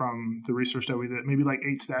guessing from the research that we did, maybe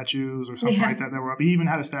 8 statues or something like that were up. He even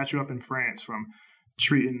had a statue up in France from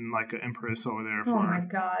treating like an empress over there for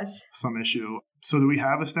some issue. So do we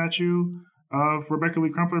have a statue of Rebecca Lee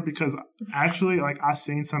Crumpler? Because actually, I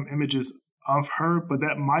seen some images of her, but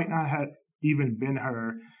that might not have even been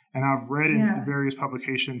her. And I've read in various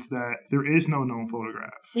publications that there is no known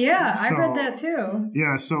photograph. Yeah, I read that too.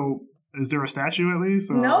 Yeah, so is there a statue at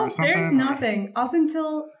least? No, there's nothing. Up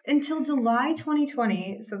until July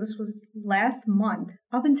 2020, so this was last month,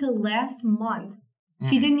 up until last month,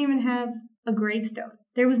 she didn't even have a gravestone.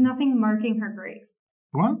 There was nothing marking her grave.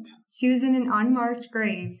 What? She was in an unmarked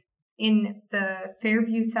grave in the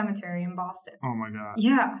Fairview Cemetery in Boston. Oh my God.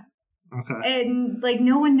 Yeah. Okay. And, like,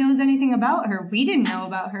 no one knows anything about her. We didn't know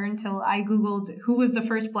about her until I Googled who was the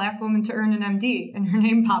first Black woman to earn an MD, and her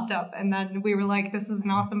name popped up. And then we were like, this is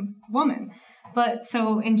an awesome woman. But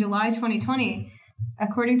so in July 2020,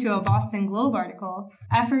 according to a Boston Globe article,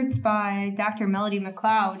 efforts by Dr. Melody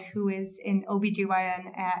McLeod, who is an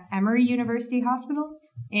OBGYN at Emory University Hospital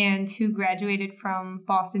and who graduated from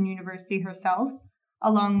Boston University herself,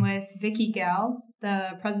 along with Vicki Gall,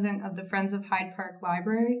 the president of the Friends of Hyde Park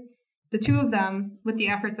Library. The two of them, with the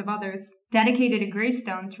efforts of others, dedicated a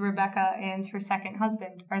gravestone to Rebecca and her second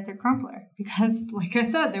husband, Arthur Crumpler, because, like I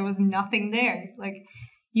said, there was nothing there. Like,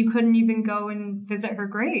 you couldn't even go and visit her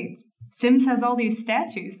grave. Sims has all these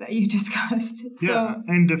statues that you discussed. Yeah,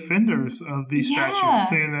 and defenders of these statues,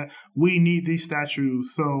 saying that we need these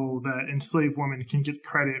statues so that enslaved women can get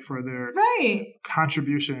credit for their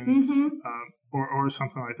contributions. Or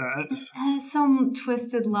something like that. Some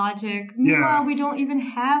twisted logic. Meanwhile, we don't even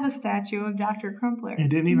have a statue of Dr. Crumpler. You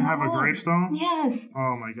didn't even have a gravestone? Yes.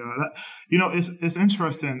 Oh my God. It's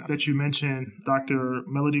interesting that you mentioned Dr.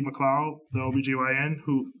 Melody McLeod, the OBGYN,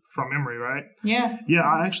 who from Emory, right? Yeah. Yeah,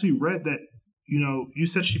 I actually read that, you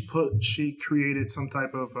said she created some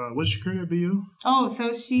type of, what did she create at BU? Oh,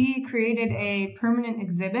 so she created a permanent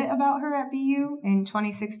exhibit about her at BU in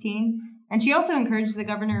 2016. And she also encouraged the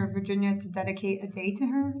governor of Virginia to dedicate a day to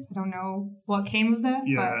her. I don't know what came of that.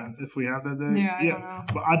 Yeah, if we have that day. Yeah, I don't know.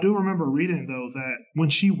 But I do remember reading, though, that when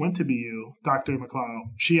she went to BU, Dr.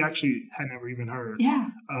 McLeod, she actually had never even heard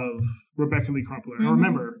of Rebecca Lee Crumpler. And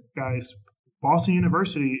remember, guys, Boston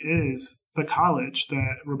University is the college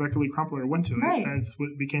that Rebecca Lee Crumpler went to. Right. That's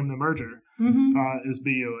what became the merger, is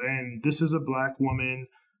BU. And this is a Black woman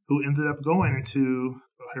who ended up going into...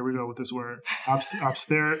 Here we go with this word.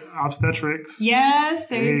 Obstetrics. Yes,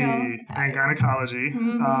 there you go. And gynecology.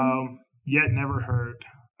 Yet never heard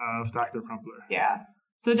of Dr. Crumpler. Yeah.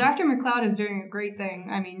 So Dr. McLeod is doing a great thing.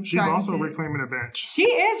 I mean, she's also reclaiming the bench. She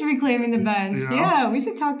is reclaiming the bench. Yeah, we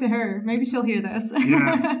should talk to her. Maybe she'll hear this.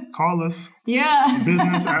 Yeah. Call us. Yeah.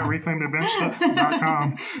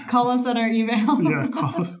 business@reclaimthebench.com. Call us on our email. Yeah,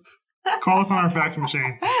 call us. Call us on our fax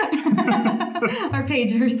machine. Our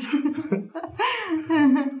pagers.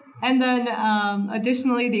 And then,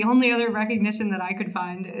 additionally, the only other recognition that I could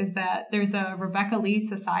find is that there's a Rebecca Lee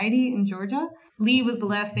Society in Georgia. Lee was the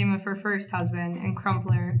last name of her first husband, and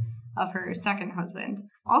Crumpler of her second husband.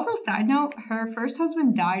 Also, side note, her first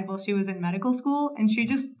husband died while she was in medical school, and she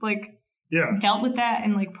just, dealt with that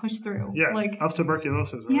and, pushed through. Yeah, of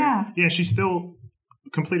tuberculosis, right? Yeah. Yeah, she still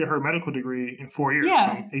completed her medical degree in 4 years,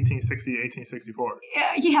 from 1860 to 1864.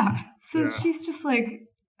 Yeah. So she's just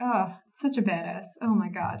such a badass. Oh my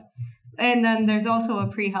God. And then there's also a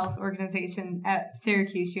pre-health organization at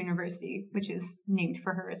Syracuse University, which is named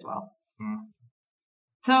for her as well.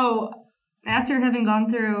 So after having gone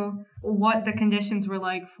through what the conditions were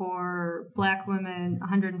like for Black women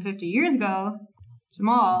 150 years ago,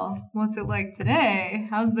 Jamal, what's it like today?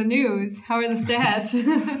 How's the news? How are the stats?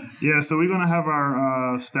 Yeah, so we're going to have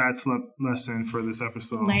our stats lesson for this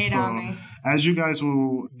episode. Lay it on me. As you guys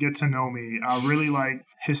will get to know me, I really like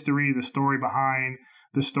history, the story behind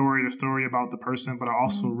the story about the person, but I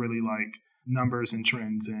also really like numbers and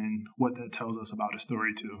trends and what that tells us about a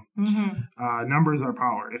story too. Numbers are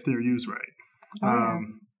power if they're used right.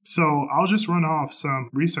 So I'll just run off some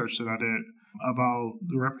research that I did about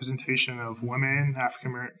the representation of women,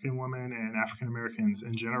 African-American women, and African-Americans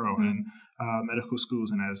in general in medical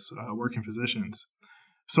schools and as working physicians.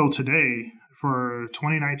 So today, for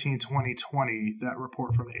 2019-2020, that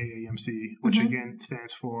report from the AAMC, which again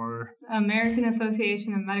stands for... American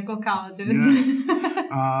Association of Medical Colleges. Yes.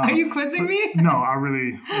 Are you quizzing me? No, I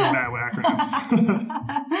really am bad with acronyms.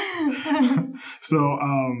 So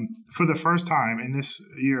for the first time in this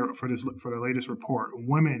year, for the latest report,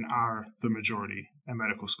 women are the majority in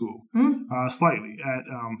medical school, slightly at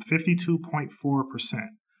 52.4%.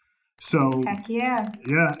 So, heck yeah.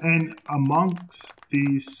 Yeah, and amongst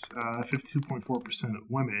these 52.4% of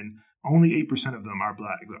women, only 8% of them are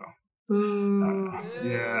Black, though. Ooh.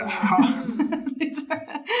 Yeah.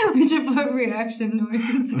 We should put reaction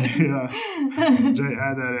noises. Yeah. Jay,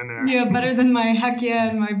 add that in there. Yeah, better than my heck yeah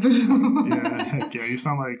and my boo. Yeah, heck yeah. You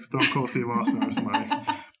sound like Stone Cold Steve Austin or somebody.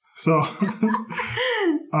 So,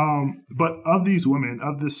 but of these women,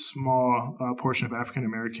 of this small portion of African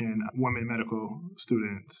American women medical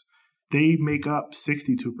students, they make up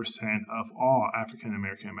 62% of all African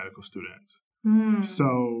American medical students.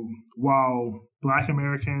 So while Black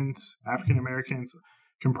Americans, African Americans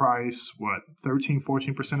comprise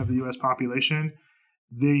 13-14% of the U.S. population,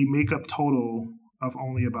 they make up total of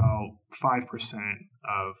only about 5%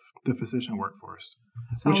 of the physician workforce,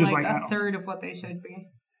 so which is like a third of what they should be.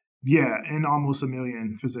 Yeah, and almost 1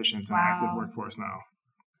 million physicians in active workforce now.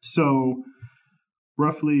 So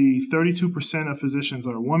roughly 32% of physicians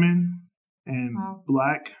are women, and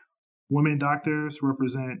Black women doctors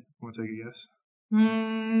represent, want to take a guess?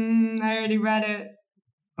 I already read it,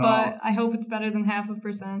 but I hope it's better than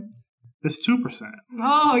 0.5%. It's 2%.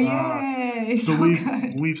 Oh, yay! So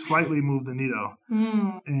we've slightly moved the needle.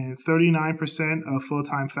 And 39% of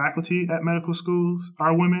full-time faculty at medical schools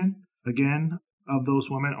are women. Again, of those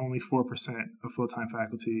women, only 4% of full-time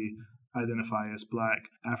faculty identify as Black,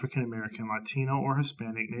 African American, Latino or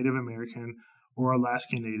Hispanic, Native American or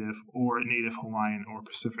Alaskan Native or Native Hawaiian or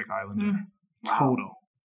Pacific Islander. Total.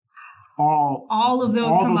 All of those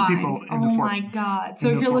combined. Those people in the my God. So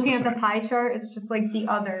if you're looking at the pie chart, it's just like the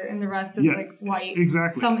other and the rest is like white.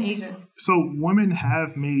 Exactly. Some Asian. So women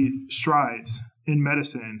have made strides in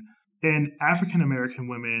medicine, and African American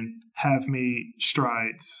women have made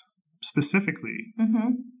strides specifically,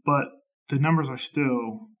 but the numbers are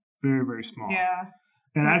still very, very small. Yeah.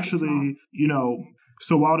 And actually,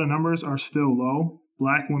 so while the numbers are still low,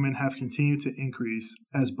 Black women have continued to increase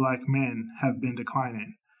as Black men have been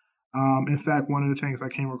declining. In fact, one of the things I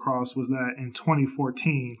came across was that in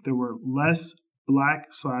 2014, there were less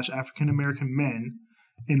Black/African American men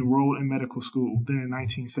enrolled in medical school than in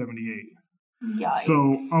 1978. Yikes.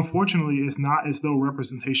 So unfortunately, it's not as though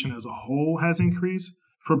representation as a whole has increased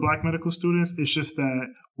for Black medical students. It's just that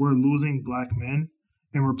we're losing Black men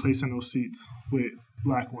and replacing those seats with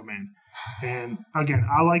Black women. And again,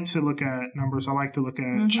 I like to look at numbers. I like to look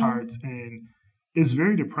at charts, and it's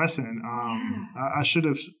very depressing. I should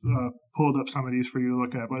have pulled up some of these for you to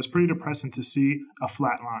look at, but it's pretty depressing to see a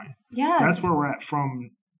flat line. Yeah, that's where we're at.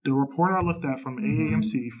 From the report I looked at from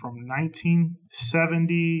AAMC from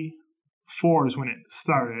 1974 is when it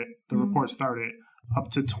started. The report started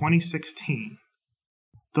up to 2016.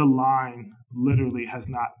 The line literally has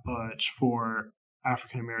not budged for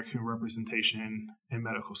African American representation in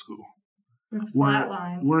medical school. It's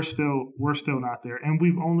flatlined. We're still not there, and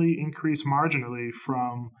we've only increased marginally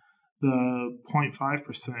from the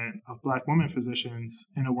 0.5% of Black women physicians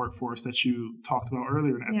in the workforce that you talked about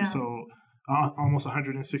earlier in the episode, almost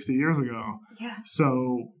 160 years ago. Yeah.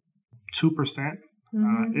 So 2%,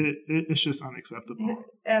 it's just unacceptable.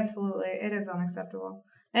 Absolutely, it is unacceptable.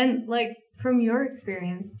 And from your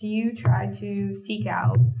experience, do you try to seek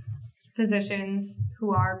out physicians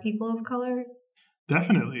who are people of color?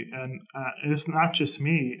 Definitely. And it's not just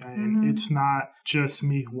me. And it's not just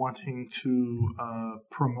me wanting to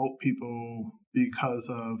promote people because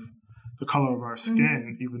of the color of our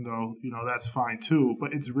skin, even though, that's fine too.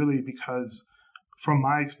 But it's really because from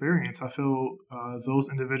my experience, I feel those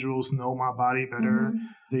individuals know my body better.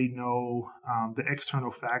 They know the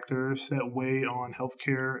external factors that weigh on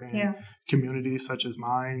healthcare and communities such as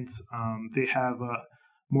mine. They have a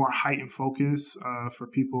more heightened focus for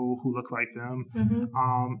people who look like them.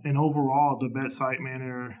 And overall, the bedside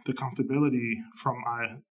manner, the comfortability from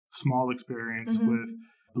my small experience with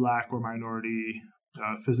Black or minority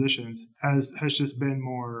physicians has just been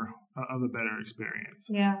more of a better experience.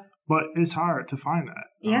 Yeah. But it's hard to find that.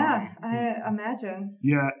 Yeah, I imagine.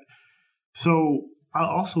 Yeah. So I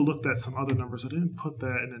also looked at some other numbers. I didn't put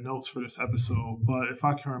that in the notes for this episode, but if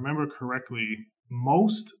I can remember correctly,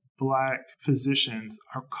 most Black physicians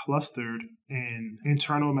are clustered in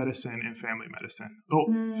internal medicine and family medicine.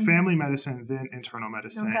 Family medicine, then internal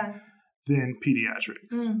medicine, then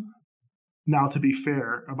pediatrics. Now, to be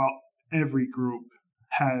fair, about every group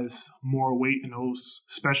has more weight in those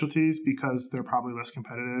specialties because they're probably less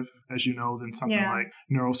competitive, as you know, than something like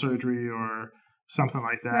neurosurgery or something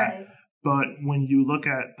like that. Right. But when you look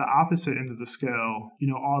at the opposite end of the scale,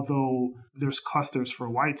 although there's clusters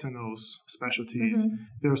for whites in those specialties,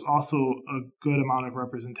 there's also a good amount of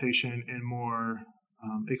representation in more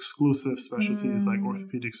exclusive specialties like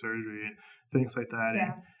orthopedic surgery and things like that. Yeah.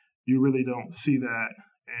 And you really don't see that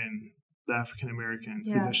in the African American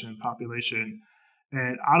physician population.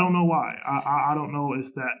 And I don't know why. I don't know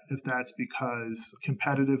if that's because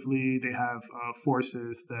competitively they have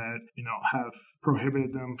forces that have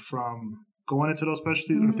prohibited them from going into those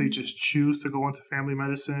specialties or if they just choose to go into family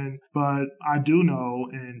medicine. But I do know,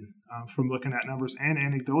 and from looking at numbers and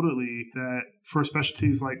anecdotally, that for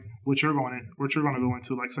specialties like what you're going to go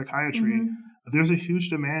into, like psychiatry, there's a huge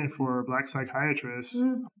demand for Black psychiatrists.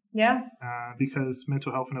 Yeah. Because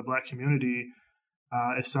mental health in the Black community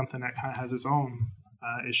is something that kind of has its own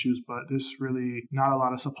issues, but there's really not a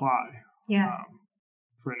lot of supply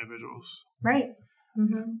for individuals. Right.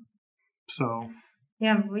 So.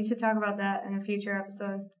 Yeah, we should talk about that in a future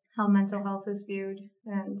episode, how mental health is viewed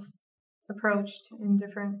and approached in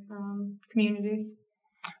different communities.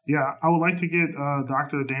 Yeah, I would like to get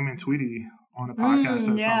Dr. Damon Tweedy on the podcast at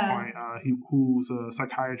some point, who's a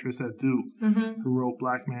psychiatrist at Duke, who wrote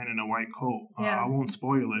Black Man in a White Coat. I won't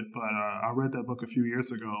spoil it, but I read that book a few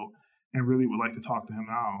years ago and really would like to talk to him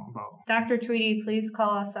now about. Dr. Tweedy, please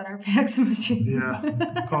call us on our fax machine. Yeah,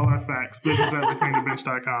 call our fax,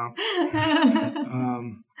 business@reclaimthebench.com.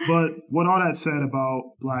 But what all that said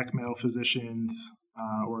about Black male physicians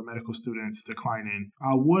or medical students declining,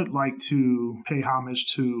 I would like to pay homage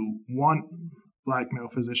to one Black male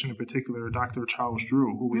physician in particular, Dr. Charles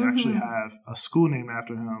Drew, who we actually have a school named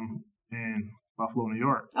after him in Buffalo, New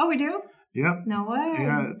York. Oh, we do? Yep. No way.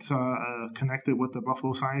 Yeah, it's connected with the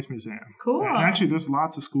Buffalo Science Museum. Cool. And actually, there's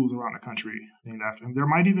lots of schools around the country named after him. There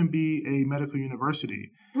might even be a medical university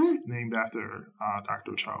named after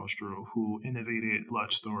Dr. Charles Drew, who innovated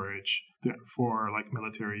blood storage for like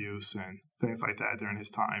military use and things like that during his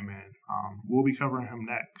time. And we'll be covering him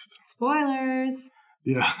next. Spoilers.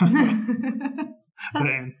 Yeah.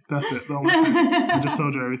 And that's it. Don't listen. I just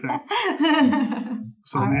told you everything.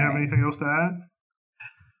 So, do you have anything else to add?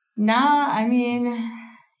 Nah, I mean,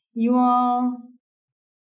 you all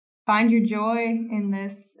find your joy in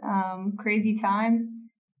this crazy time.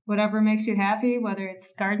 Whatever makes you happy, whether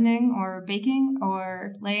it's gardening or baking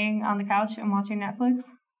or laying on the couch and watching Netflix.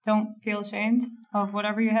 Don't feel ashamed of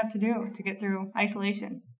whatever you have to do to get through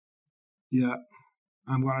isolation. Yeah,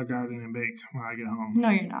 I'm going to garden and bake when I get home. No,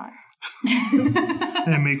 you're not.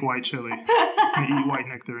 And make white chili and eat white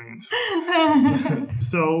nectarines.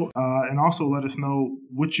 So, and also let us know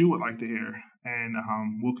what you would like to hear, and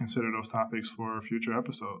we'll consider those topics for future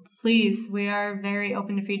episodes. Please, we are very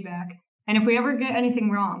open to feedback. And if we ever get anything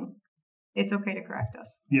wrong, it's okay to correct us.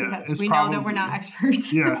 Yeah, because we know that we're not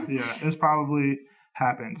experts. yeah, it's probably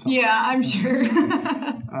happened. Yeah, I'm sure.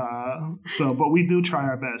 But we do try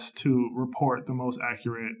our best to report the most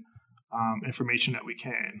accurate information that we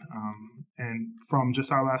can. And from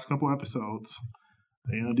just our last couple episodes,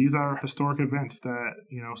 these are historic events that,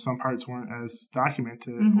 some parts weren't as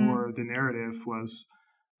documented or the narrative was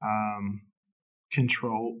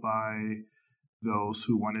controlled by those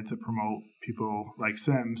who wanted to promote people like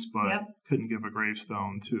Sims, but couldn't give a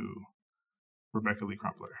gravestone to Rebecca Lee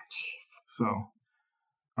Crumpler. Jeez. So,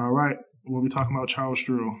 all right, we'll be talking about Charles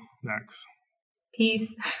Drew next.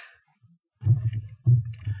 Peace.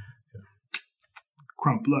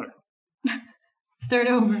 Crumpler. Start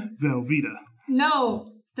over. Velveeta.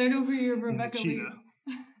 No. Start over your Rebecca Lee.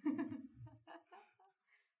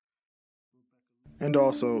 And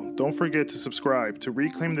also, don't forget to subscribe to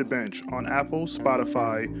Reclaim the Bench on Apple,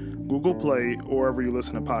 Spotify, Google Play, or wherever you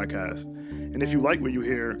listen to podcasts. And if you like what you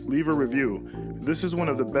hear, leave a review. This is one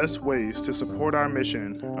of the best ways to support our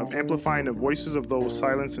mission of amplifying the voices of those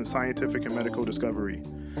silenced in scientific and medical discovery.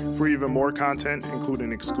 For even more content,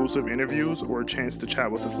 including exclusive interviews or a chance to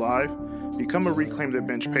chat with us live, become a Reclaim the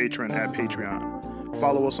Bench patron at Patreon.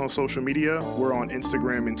 Follow us on social media. We're on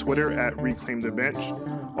Instagram and Twitter at Reclaim the Bench.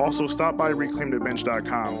 Also, stop by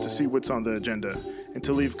reclaimthebench.com to see what's on the agenda and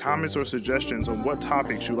to leave comments or suggestions on what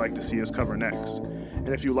topics you'd like to see us cover next. And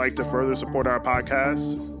if you'd like to further support our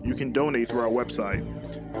podcast, you can donate through our website.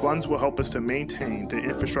 Funds will help us to maintain the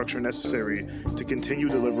infrastructure necessary to continue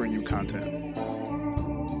delivering you content.